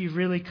if you've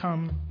really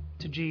come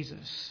to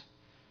Jesus.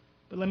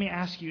 But let me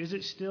ask you, is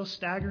it still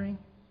staggering?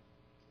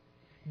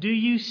 Do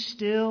you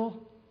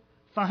still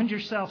find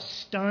yourself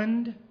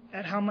stunned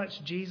at how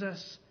much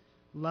Jesus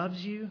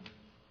loves you?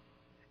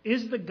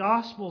 Is the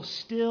gospel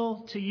still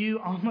to you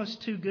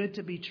almost too good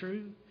to be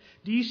true?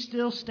 Do you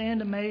still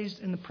stand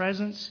amazed in the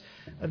presence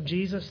of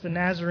Jesus the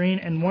Nazarene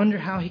and wonder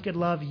how He could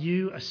love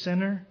you, a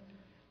sinner,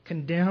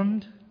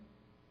 condemned,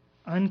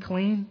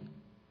 unclean?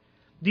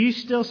 Do you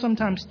still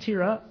sometimes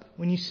tear up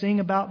when you sing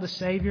about the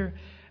Savior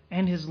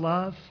and His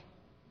love?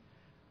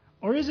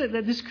 Or is it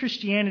that this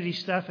Christianity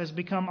stuff has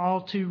become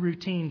all too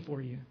routine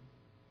for you?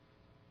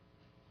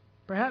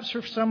 Perhaps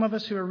for some of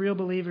us who are real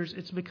believers,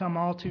 it's become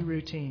all too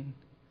routine.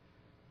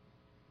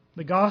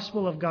 The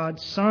gospel of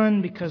God's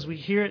Son, because we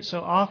hear it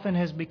so often,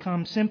 has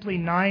become simply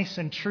nice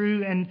and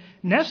true and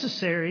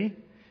necessary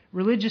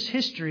religious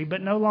history,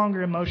 but no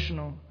longer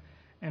emotional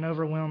and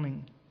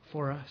overwhelming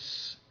for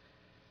us.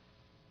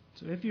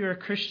 So if you're a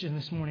Christian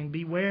this morning,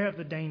 beware of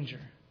the danger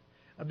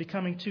of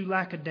becoming too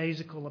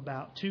lackadaisical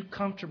about, too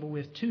comfortable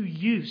with, too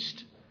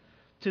used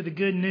to the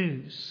good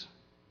news.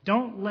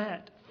 Don't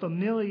let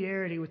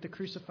familiarity with the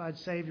crucified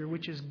Savior,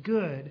 which is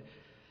good,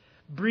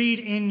 breed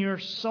in your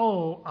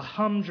soul a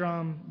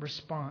humdrum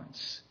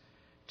response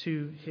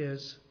to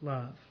His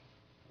love.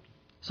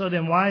 So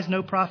then, why is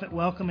no prophet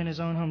welcome in his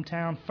own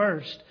hometown?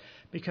 First,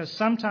 because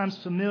sometimes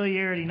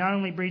familiarity not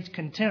only breeds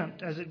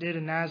contempt, as it did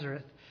in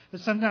Nazareth, but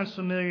sometimes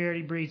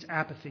familiarity breeds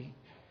apathy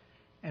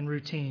and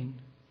routine.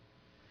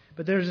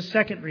 But there's a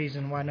second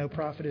reason why no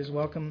prophet is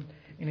welcome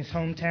in his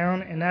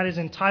hometown, and that is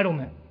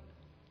entitlement.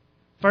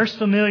 First,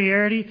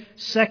 familiarity.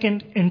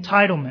 Second,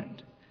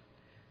 entitlement.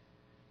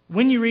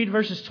 when you read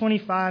verses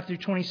 25 through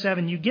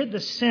 27, you get the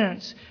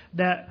sense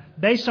that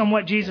based on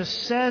what Jesus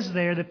says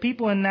there, the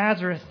people in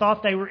Nazareth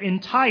thought they were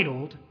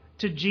entitled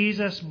to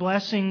Jesus'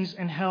 blessings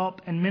and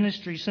help and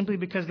ministry simply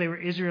because they were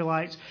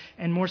Israelites,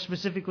 and more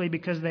specifically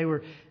because they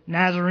were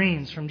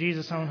Nazarenes from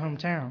Jesus' own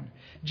hometown.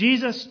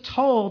 Jesus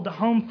told the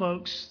home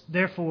folks,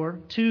 therefore,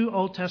 2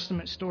 Old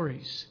Testament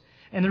stories.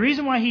 And the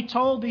reason why he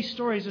told these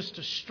stories is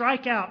to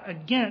strike out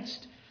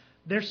against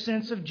their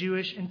sense of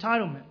Jewish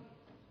entitlement.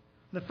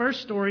 The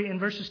first story in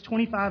verses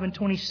 25 and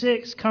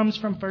 26 comes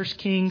from 1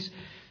 Kings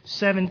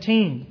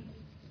 17.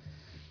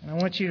 And I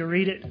want you to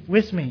read it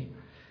with me.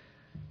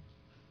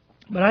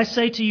 But I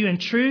say to you in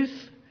truth,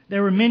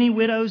 there were many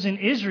widows in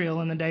Israel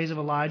in the days of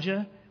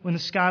Elijah, when the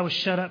sky was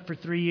shut up for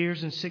 3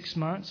 years and 6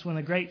 months, when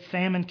a great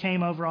famine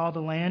came over all the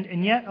land.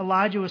 And yet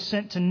Elijah was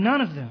sent to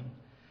none of them,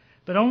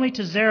 but only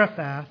to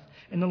Zarephath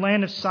in the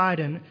land of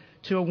Sidon,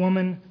 to a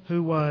woman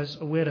who was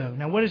a widow.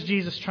 Now, what is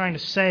Jesus trying to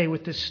say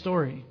with this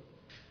story?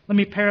 Let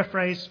me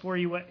paraphrase for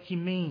you what he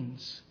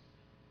means.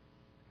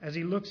 As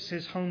he looks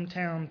his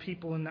hometown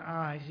people in the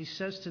eye, he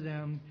says to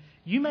them,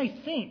 you may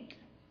think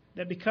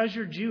that because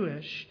you're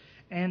Jewish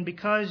and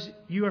because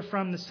you are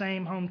from the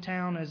same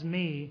hometown as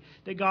me,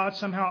 that God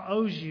somehow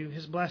owes you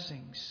his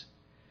blessings.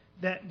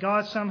 That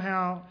God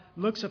somehow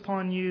looks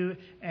upon you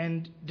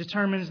and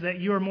determines that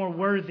you are more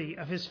worthy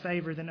of his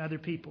favor than other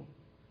people.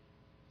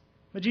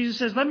 But Jesus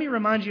says, let me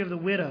remind you of the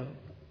widow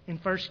in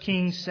 1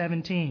 Kings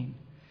 17.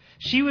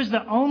 She was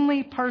the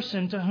only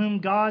person to whom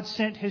God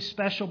sent his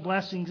special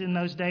blessings in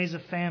those days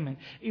of famine.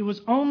 It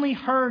was only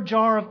her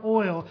jar of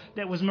oil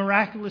that was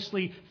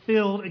miraculously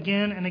filled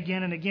again and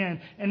again and again.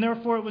 And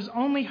therefore it was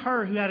only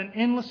her who had an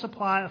endless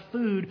supply of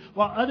food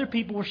while other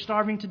people were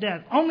starving to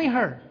death. Only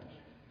her.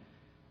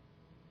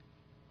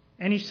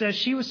 And he says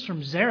she was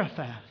from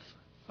Zarephath,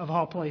 of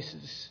all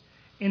places,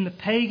 in the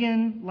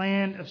pagan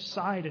land of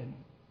Sidon.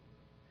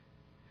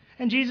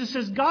 And Jesus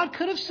says God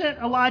could have sent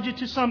Elijah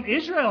to some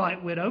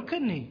Israelite widow,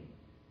 couldn't he?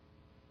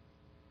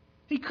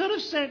 He could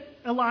have sent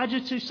Elijah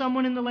to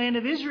someone in the land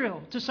of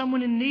Israel, to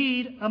someone in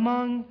need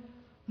among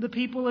the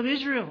people of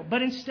Israel.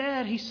 But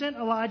instead, he sent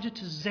Elijah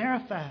to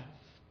Zarephath.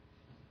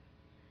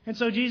 And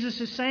so Jesus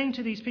is saying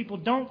to these people,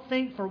 don't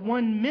think for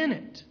 1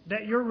 minute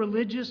that your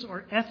religious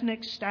or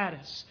ethnic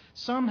status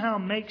somehow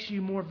makes you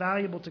more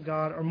valuable to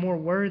God or more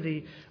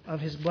worthy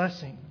of his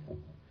blessing.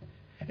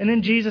 And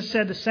then Jesus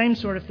said the same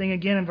sort of thing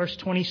again in verse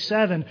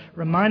 27,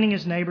 reminding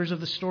his neighbors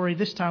of the story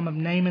this time of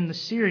Naaman the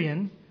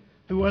Syrian,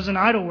 who was an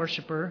idol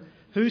worshiper,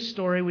 whose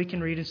story we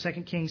can read in 2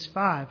 Kings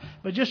 5.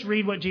 But just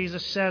read what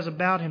Jesus says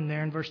about him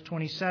there in verse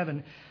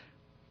 27.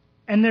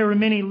 And there were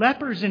many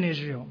lepers in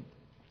Israel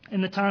in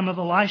the time of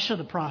Elisha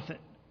the prophet,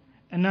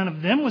 and none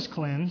of them was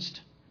cleansed,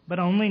 but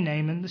only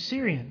Naaman the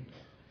Syrian.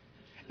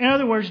 In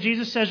other words,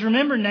 Jesus says,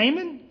 remember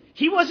Naaman?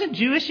 He wasn't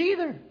Jewish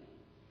either.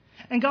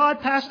 And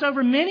God passed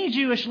over many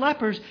Jewish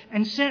lepers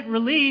and sent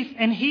relief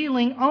and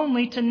healing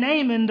only to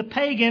Naaman, the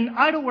pagan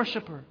idol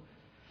worshiper.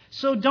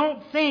 So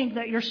don't think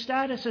that your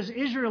status as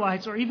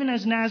Israelites or even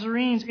as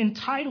Nazarenes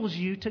entitles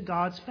you to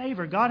God's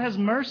favor. God has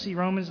mercy,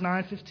 Romans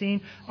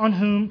 9:15, on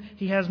whom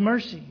he has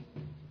mercy.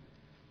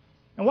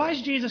 And why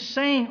is Jesus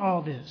saying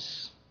all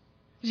this?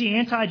 Is he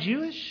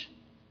anti-Jewish?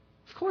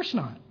 Of course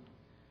not.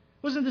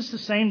 Wasn't this the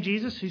same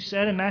Jesus who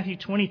said in Matthew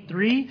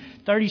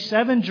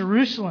 23:37,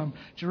 Jerusalem,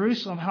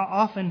 Jerusalem, how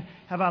often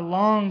have I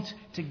longed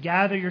to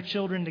gather your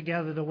children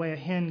together the way a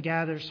hen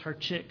gathers her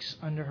chicks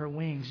under her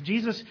wings.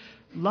 Jesus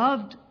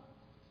loved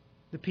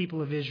the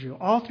people of Israel.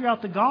 All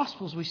throughout the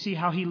Gospels we see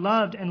how he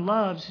loved and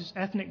loves his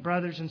ethnic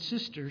brothers and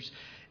sisters,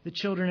 the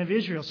children of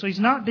Israel. So he's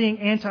not being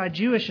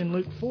anti-Jewish in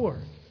Luke 4.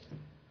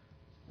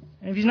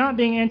 And if he's not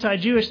being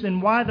anti-Jewish,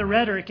 then why the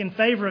rhetoric in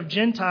favor of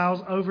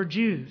Gentiles over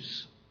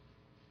Jews?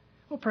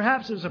 Well,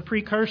 perhaps it was a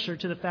precursor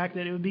to the fact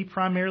that it would be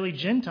primarily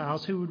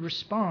Gentiles who would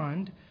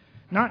respond,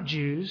 not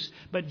Jews,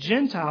 but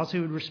Gentiles who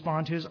would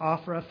respond to his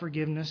offer of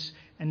forgiveness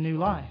and new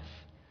life.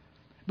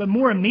 But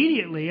more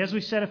immediately, as we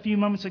said a few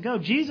moments ago,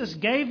 Jesus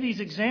gave these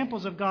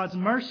examples of God's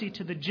mercy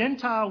to the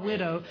Gentile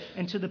widow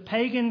and to the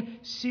pagan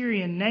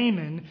Syrian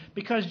Naaman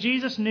because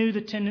Jesus knew the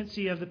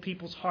tendency of the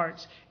people's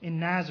hearts in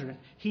Nazareth.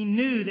 He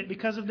knew that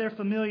because of their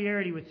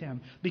familiarity with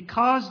him,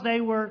 because they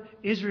were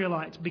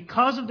Israelites,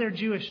 because of their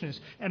Jewishness,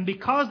 and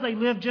because they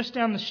lived just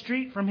down the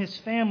street from his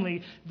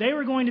family, they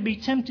were going to be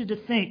tempted to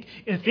think,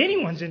 if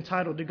anyone's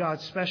entitled to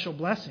God's special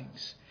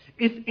blessings,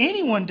 if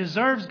anyone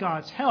deserves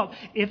God's help,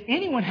 if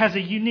anyone has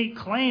a unique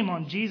claim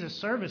on Jesus'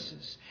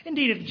 services,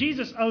 indeed, if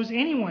Jesus owes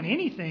anyone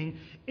anything,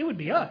 it would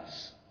be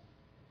us.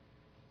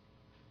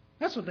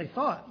 That's what they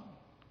thought.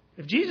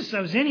 If Jesus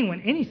owes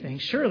anyone anything,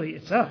 surely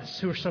it's us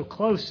who are so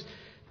close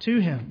to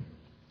him.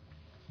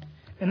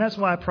 And that's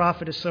why a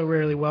prophet is so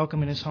rarely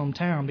welcome in his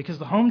hometown, because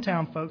the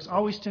hometown folks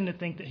always tend to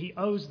think that he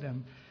owes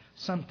them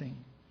something.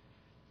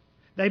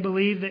 They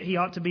believe that he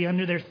ought to be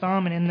under their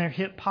thumb and in their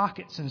hip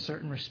pockets in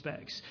certain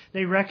respects.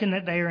 They reckon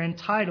that they are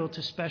entitled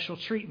to special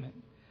treatment,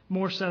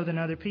 more so than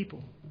other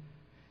people.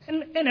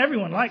 And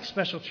everyone likes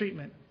special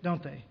treatment,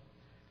 don't they?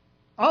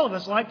 All of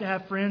us like to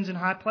have friends in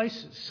high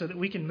places so that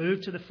we can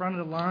move to the front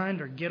of the line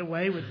or get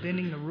away with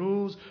bending the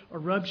rules or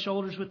rub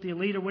shoulders with the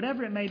elite or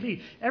whatever it may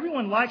be.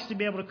 Everyone likes to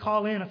be able to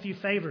call in a few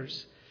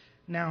favors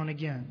now and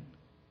again.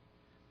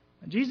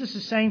 Jesus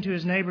is saying to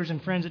his neighbors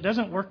and friends, it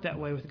doesn't work that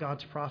way with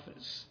God's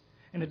prophets.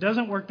 And it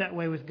doesn't work that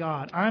way with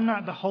God. I'm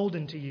not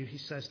beholden to you, he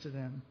says to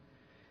them.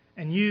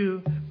 And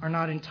you are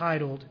not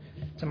entitled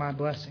to my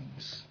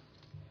blessings.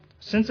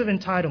 Sense of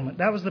entitlement.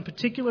 That was the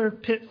particular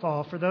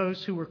pitfall for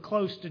those who were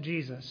close to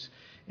Jesus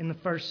in the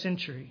first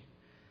century.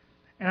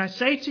 And I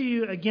say to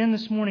you again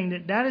this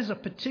morning that is a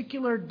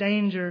particular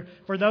danger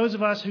for those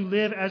of us who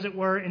live, as it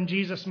were, in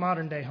Jesus'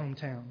 modern day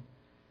hometown.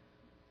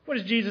 What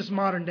is Jesus'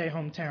 modern day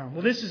hometown?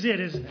 Well, this is it,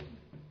 isn't it?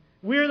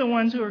 We're the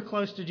ones who are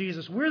close to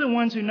Jesus. We're the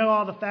ones who know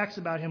all the facts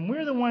about him.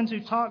 We're the ones who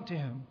talk to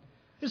him.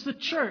 It's the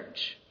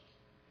church.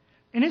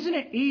 And isn't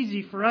it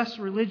easy for us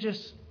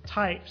religious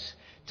types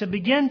to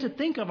begin to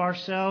think of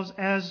ourselves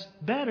as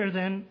better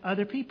than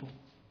other people?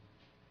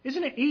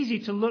 Isn't it easy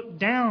to look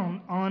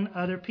down on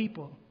other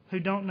people who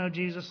don't know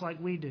Jesus like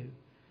we do?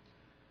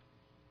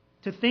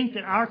 To think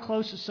that our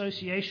close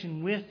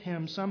association with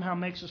him somehow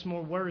makes us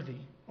more worthy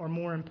or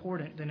more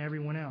important than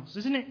everyone else.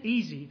 Isn't it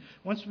easy,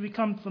 once we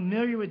become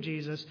familiar with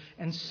Jesus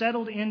and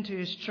settled into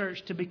his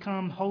church, to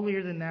become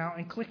holier than thou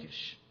and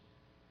cliquish?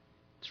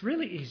 It's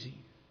really easy.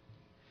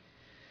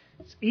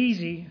 It's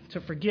easy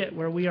to forget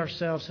where we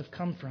ourselves have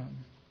come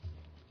from,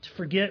 to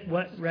forget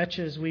what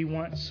wretches we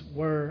once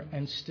were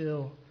and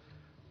still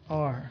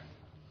are.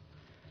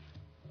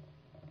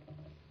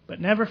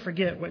 But never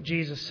forget what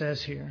Jesus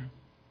says here.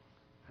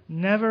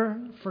 Never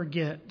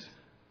forget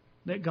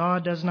that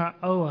God does not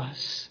owe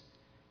us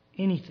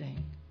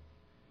anything.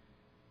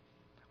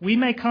 We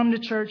may come to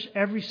church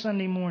every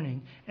Sunday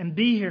morning and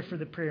be here for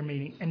the prayer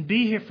meeting and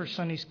be here for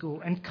Sunday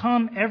school and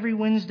come every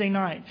Wednesday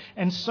night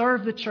and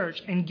serve the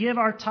church and give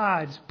our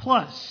tithes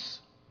plus.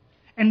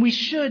 And we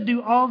should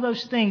do all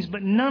those things,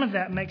 but none of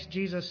that makes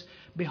Jesus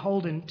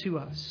beholden to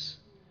us.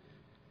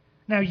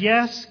 Now,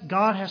 yes,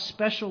 God has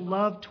special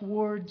love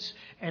towards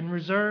and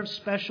reserves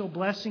special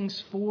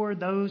blessings for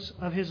those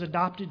of his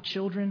adopted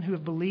children who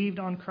have believed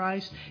on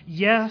Christ.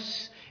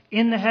 Yes,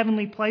 in the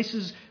heavenly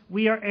places,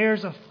 we are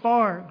heirs of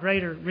far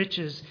greater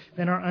riches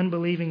than our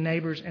unbelieving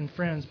neighbors and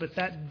friends. But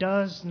that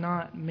does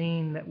not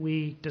mean that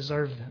we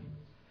deserve them.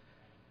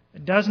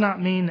 It does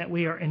not mean that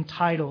we are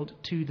entitled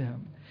to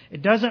them.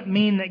 It doesn't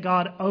mean that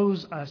God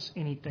owes us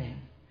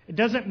anything. It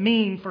doesn't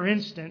mean, for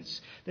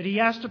instance, that he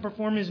has to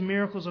perform his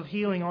miracles of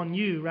healing on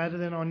you rather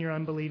than on your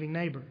unbelieving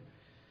neighbor.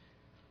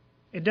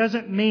 It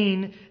doesn't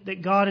mean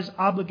that God is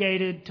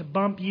obligated to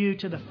bump you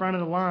to the front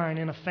of the line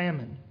in a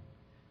famine.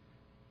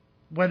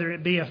 Whether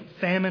it be a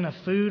famine of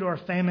food or a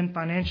famine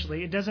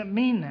financially, it doesn't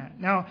mean that.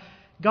 Now,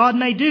 God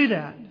may do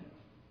that.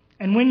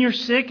 And when you're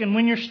sick and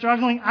when you're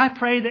struggling, I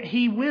pray that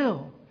he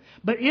will.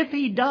 But if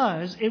he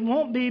does, it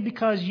won't be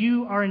because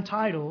you are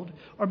entitled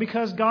or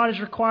because God is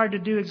required to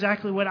do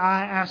exactly what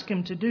I ask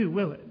him to do,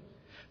 will it?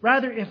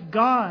 Rather, if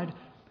God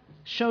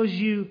shows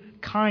you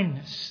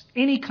kindness,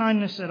 any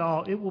kindness at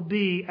all, it will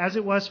be, as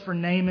it was for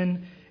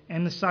Naaman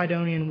and the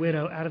Sidonian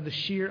widow, out of the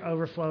sheer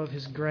overflow of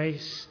his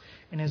grace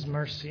and his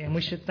mercy. And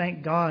we should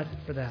thank God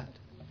for that.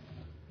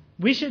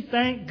 We should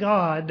thank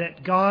God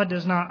that God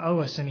does not owe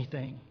us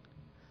anything.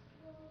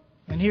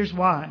 And here's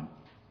why.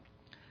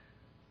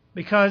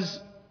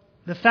 Because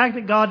the fact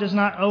that God does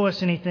not owe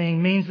us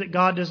anything means that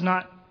God does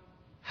not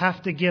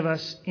have to give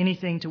us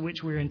anything to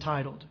which we're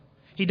entitled.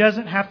 He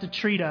doesn't have to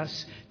treat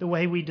us the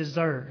way we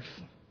deserve.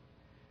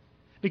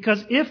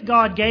 Because if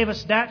God gave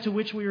us that to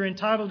which we were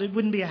entitled, it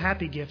wouldn't be a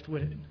happy gift,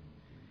 would it?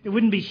 It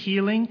wouldn't be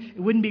healing. It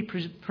wouldn't be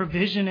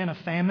provision in a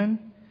famine.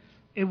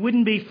 It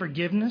wouldn't be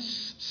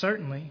forgiveness,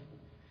 certainly.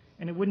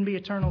 And it wouldn't be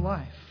eternal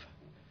life.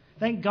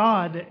 Thank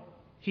God that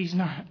he's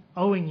not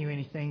owing you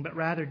anything, but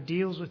rather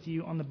deals with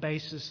you on the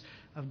basis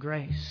of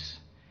grace.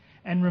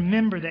 And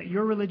remember that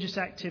your religious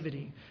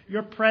activity,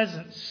 your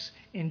presence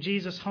in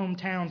Jesus'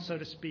 hometown, so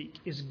to speak,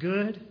 is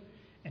good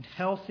and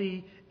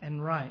healthy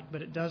and right,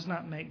 but it does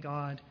not make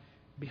God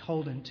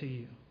beholden to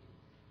you.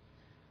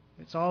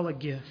 It's all a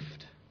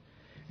gift.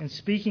 And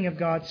speaking of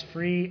God's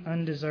free,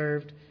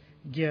 undeserved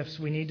gifts,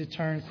 we need to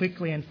turn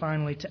quickly and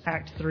finally to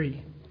Act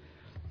 3.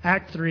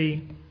 Act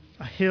 3,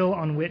 a hill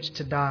on which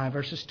to die,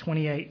 verses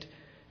 28,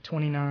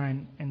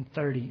 29, and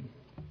 30.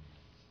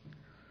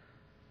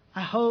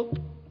 I hope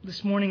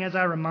this morning, as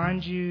I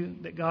remind you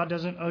that God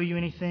doesn't owe you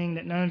anything,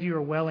 that none of you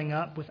are welling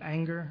up with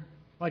anger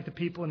like the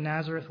people in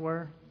Nazareth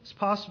were. It's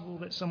possible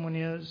that someone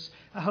is.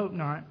 I hope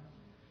not.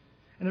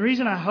 And the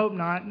reason I hope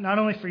not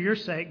only for your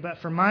sake, but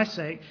for my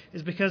sake,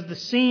 is because the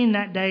scene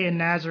that day in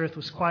Nazareth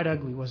was quite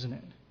ugly, wasn't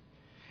it?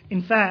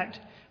 In fact,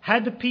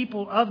 had the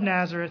people of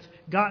Nazareth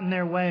gotten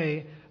their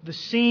way, the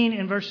scene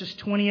in verses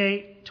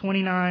 28,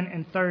 29,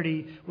 and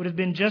 30 would have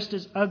been just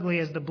as ugly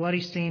as the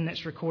bloody scene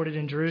that's recorded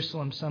in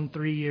Jerusalem some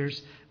 3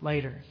 years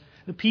later.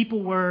 The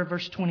people were,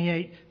 verse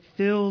 28,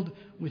 filled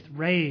with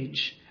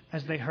rage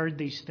as they heard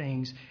these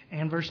things.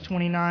 And verse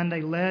 29,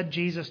 they led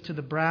Jesus to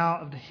the brow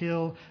of the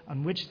hill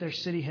on which their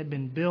city had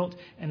been built,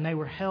 and they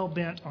were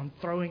hell-bent on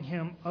throwing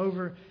him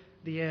over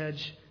the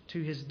edge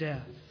to his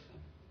death.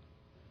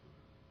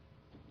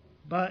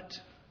 But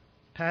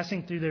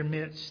passing through their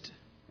midst,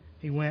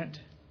 he went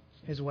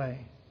his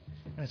way.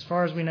 And as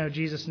far as we know,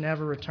 Jesus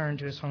never returned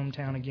to his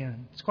hometown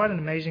again. It's quite an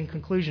amazing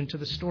conclusion to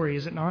the story,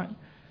 is it not?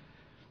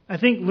 I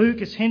think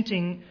Luke is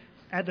hinting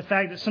at the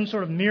fact that some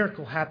sort of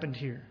miracle happened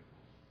here.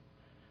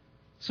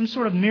 Some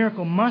sort of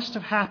miracle must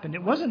have happened.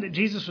 It wasn't that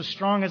Jesus was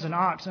strong as an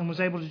ox and was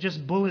able to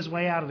just bull his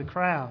way out of the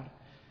crowd.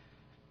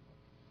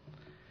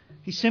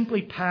 He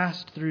simply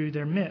passed through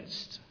their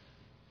midst.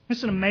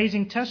 It's an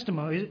amazing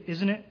testimony,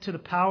 isn't it, to the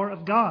power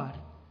of God,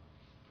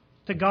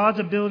 to God's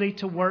ability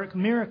to work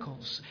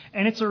miracles.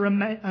 And it's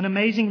an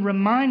amazing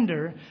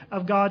reminder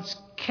of God's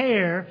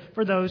care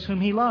for those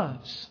whom He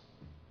loves.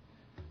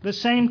 The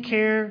same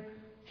care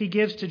He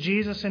gives to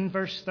Jesus in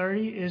verse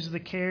 30 is the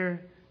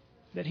care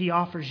that He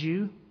offers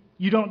you.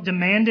 You don't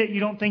demand it. You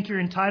don't think you're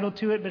entitled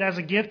to it. But as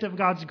a gift of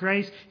God's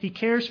grace, He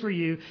cares for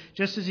you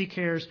just as He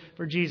cares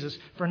for Jesus.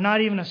 For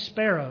not even a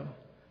sparrow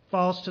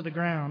falls to the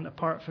ground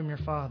apart from your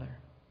Father,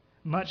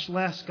 much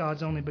less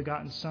God's only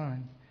begotten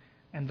Son,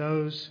 and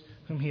those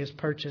whom He has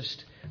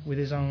purchased with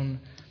His own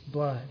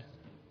blood.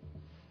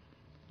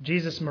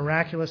 Jesus'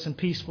 miraculous and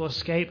peaceful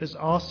escape is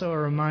also a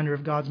reminder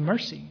of God's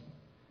mercy.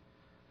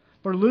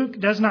 For Luke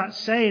does not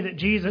say that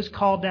Jesus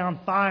called down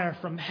fire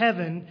from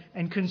heaven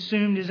and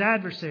consumed His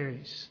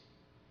adversaries.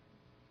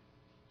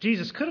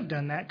 Jesus could have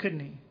done that, couldn't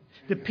He?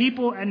 The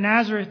people at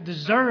Nazareth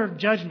deserved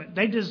judgment.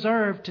 They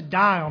deserved to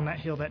die on that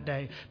hill that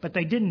day, but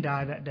they didn't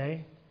die that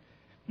day.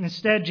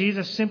 Instead,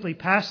 Jesus simply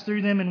passed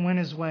through them and went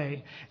His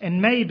way.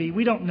 And maybe,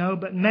 we don't know,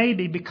 but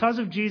maybe because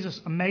of Jesus'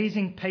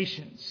 amazing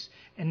patience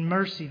and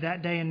mercy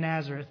that day in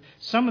Nazareth,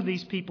 some of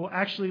these people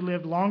actually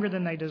lived longer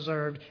than they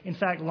deserved. In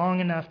fact, long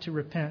enough to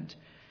repent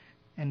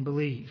and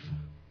believe.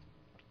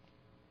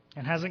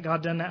 And hasn't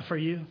God done that for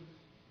you?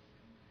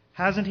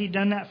 Hasn't He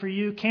done that for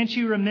you? Can't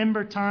you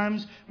remember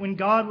times when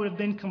God would have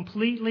been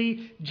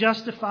completely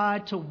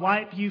justified to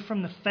wipe you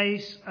from the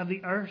face of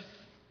the earth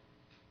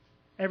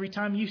every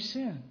time you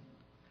sin?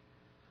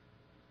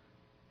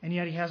 And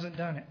yet He hasn't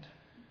done it.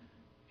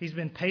 He's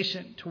been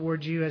patient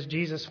towards you as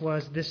Jesus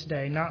was this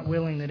day, not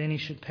willing that any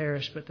should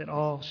perish, but that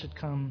all should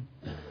come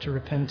to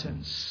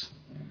repentance.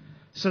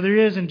 So there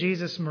is in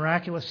Jesus'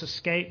 miraculous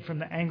escape from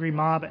the angry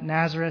mob at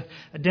Nazareth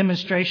a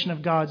demonstration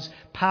of God's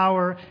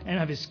power and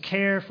of His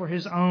care for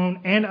His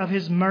own and of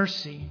His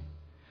mercy.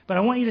 But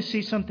I want you to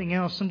see something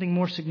else, something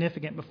more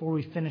significant before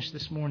we finish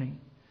this morning.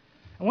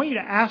 I want you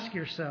to ask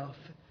yourself,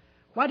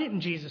 why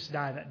didn't Jesus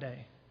die that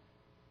day?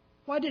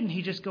 Why didn't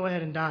He just go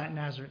ahead and die at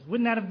Nazareth?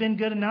 Wouldn't that have been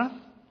good enough?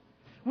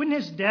 Wouldn't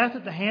His death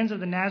at the hands of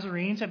the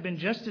Nazarenes have been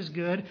just as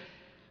good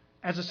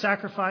as a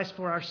sacrifice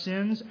for our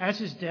sins as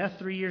His death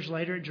 3 years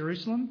later at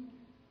Jerusalem?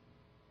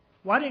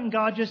 Why didn't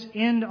God just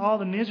end all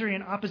the misery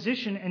and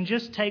opposition and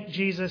just take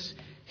Jesus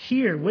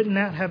here? Wouldn't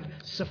that have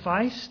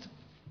sufficed?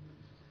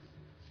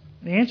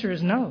 The answer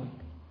is no.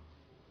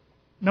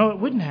 No, it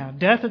wouldn't have.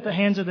 Death at the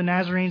hands of the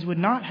Nazarenes would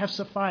not have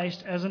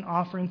sufficed as an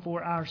offering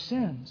for our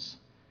sins.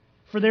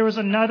 For there was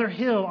another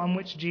hill on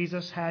which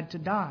Jesus had to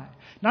die.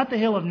 Not the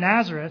hill of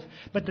Nazareth,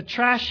 but the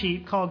trash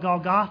heap called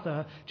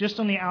Golgotha, just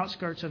on the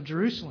outskirts of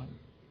Jerusalem.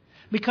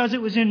 Because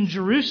it was in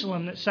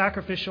Jerusalem that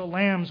sacrificial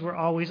lambs were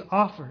always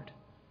offered.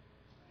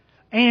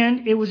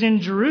 And it was in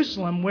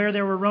Jerusalem where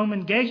there were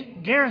Roman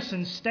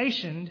garrisons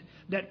stationed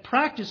that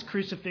practiced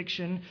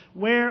crucifixion,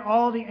 where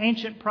all the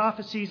ancient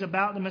prophecies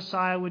about the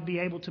Messiah would be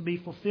able to be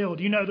fulfilled.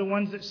 You know, the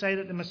ones that say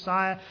that the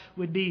Messiah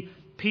would be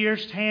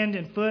pierced hand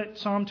and foot,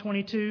 Psalm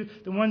 22.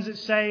 The ones that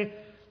say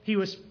He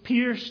was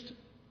pierced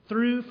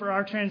through for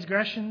our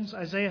transgressions,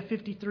 Isaiah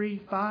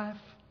 53:5.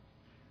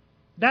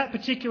 That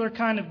particular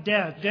kind of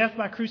death, death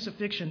by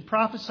crucifixion,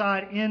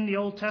 prophesied in the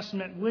Old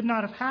Testament would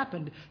not have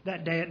happened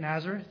that day at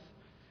Nazareth.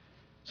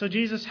 So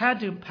Jesus had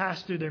to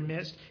pass through their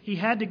midst. He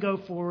had to go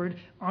forward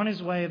on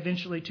His way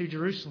eventually to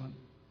Jerusalem.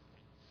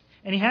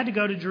 And He had to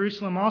go to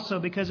Jerusalem also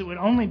because it would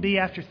only be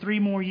after 3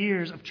 more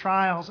years of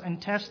trials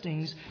and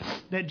testings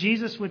that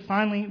Jesus would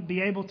finally be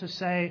able to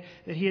say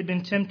that He had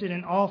been tempted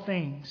in all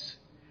things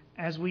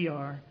as we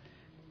are,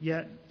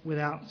 yet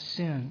without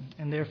sin,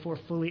 and therefore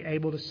fully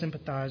able to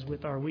sympathize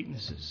with our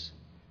weaknesses.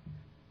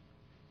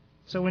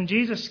 So when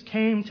Jesus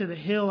came to the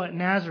hill at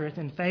Nazareth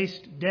and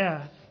faced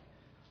death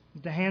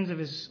at the hands of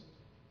His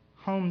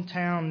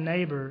hometown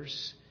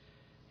neighbors,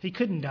 He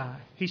couldn't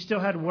die. He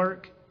still had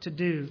work to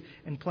do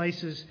and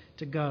places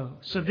to go.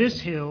 So this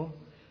hill,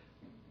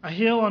 a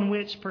hill on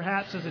which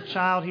perhaps as a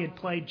child He had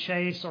played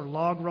chase or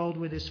log rolled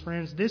with his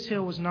friends, this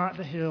hill was not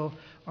the hill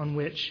on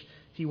which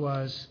He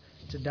was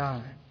to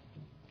die.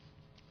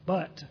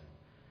 But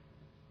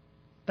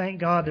thank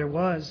God there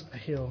was a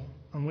hill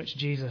on which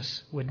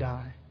Jesus would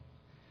die.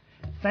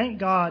 Thank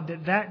God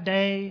that that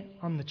day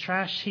on the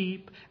trash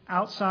heap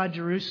outside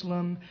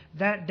Jerusalem,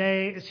 that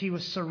day as He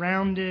was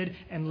surrounded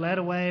and led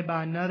away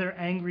by another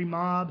angry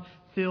mob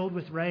filled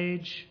with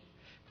rage,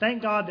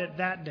 thank God that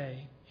that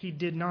day he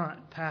did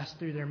not pass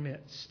through their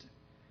midst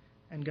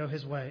and go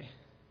his way.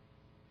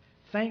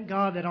 Thank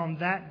God that on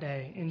that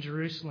day in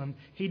Jerusalem,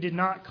 he did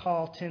not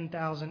call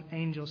 10,000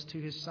 angels to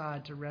his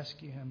side to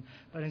rescue him,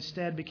 but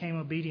instead became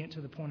obedient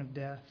to the point of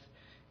death,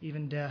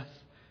 even death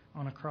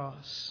on a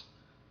cross.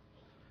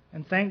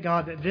 And thank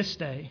God that this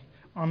day,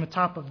 on the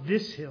top of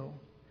this hill,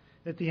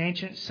 that the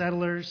ancient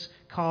settlers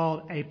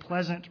called a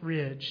pleasant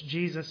ridge,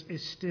 Jesus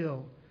is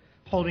still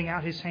holding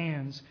out his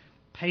hands,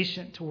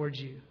 patient towards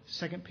you.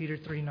 2 Peter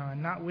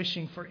 3:9, not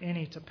wishing for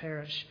any to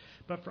perish,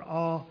 but for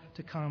all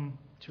to come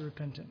to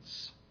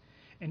repentance.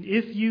 And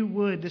if you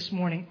would this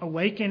morning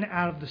awaken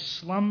out of the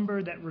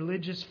slumber that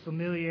religious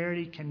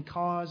familiarity can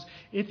cause,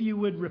 if you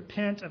would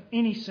repent of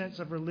any sense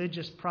of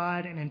religious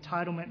pride and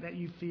entitlement that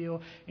you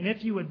feel, and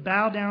if you would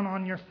bow down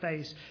on your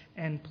face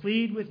and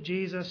plead with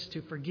Jesus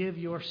to forgive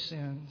your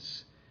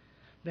sins,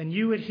 then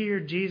you would hear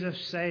Jesus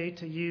say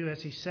to you,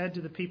 as he said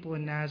to the people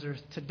in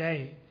Nazareth,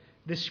 today,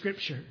 this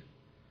scripture,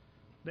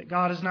 that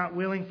God is not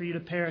willing for you to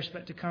perish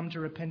but to come to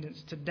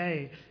repentance.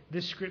 Today,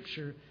 this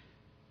scripture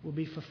will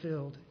be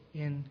fulfilled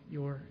in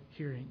your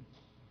hearing.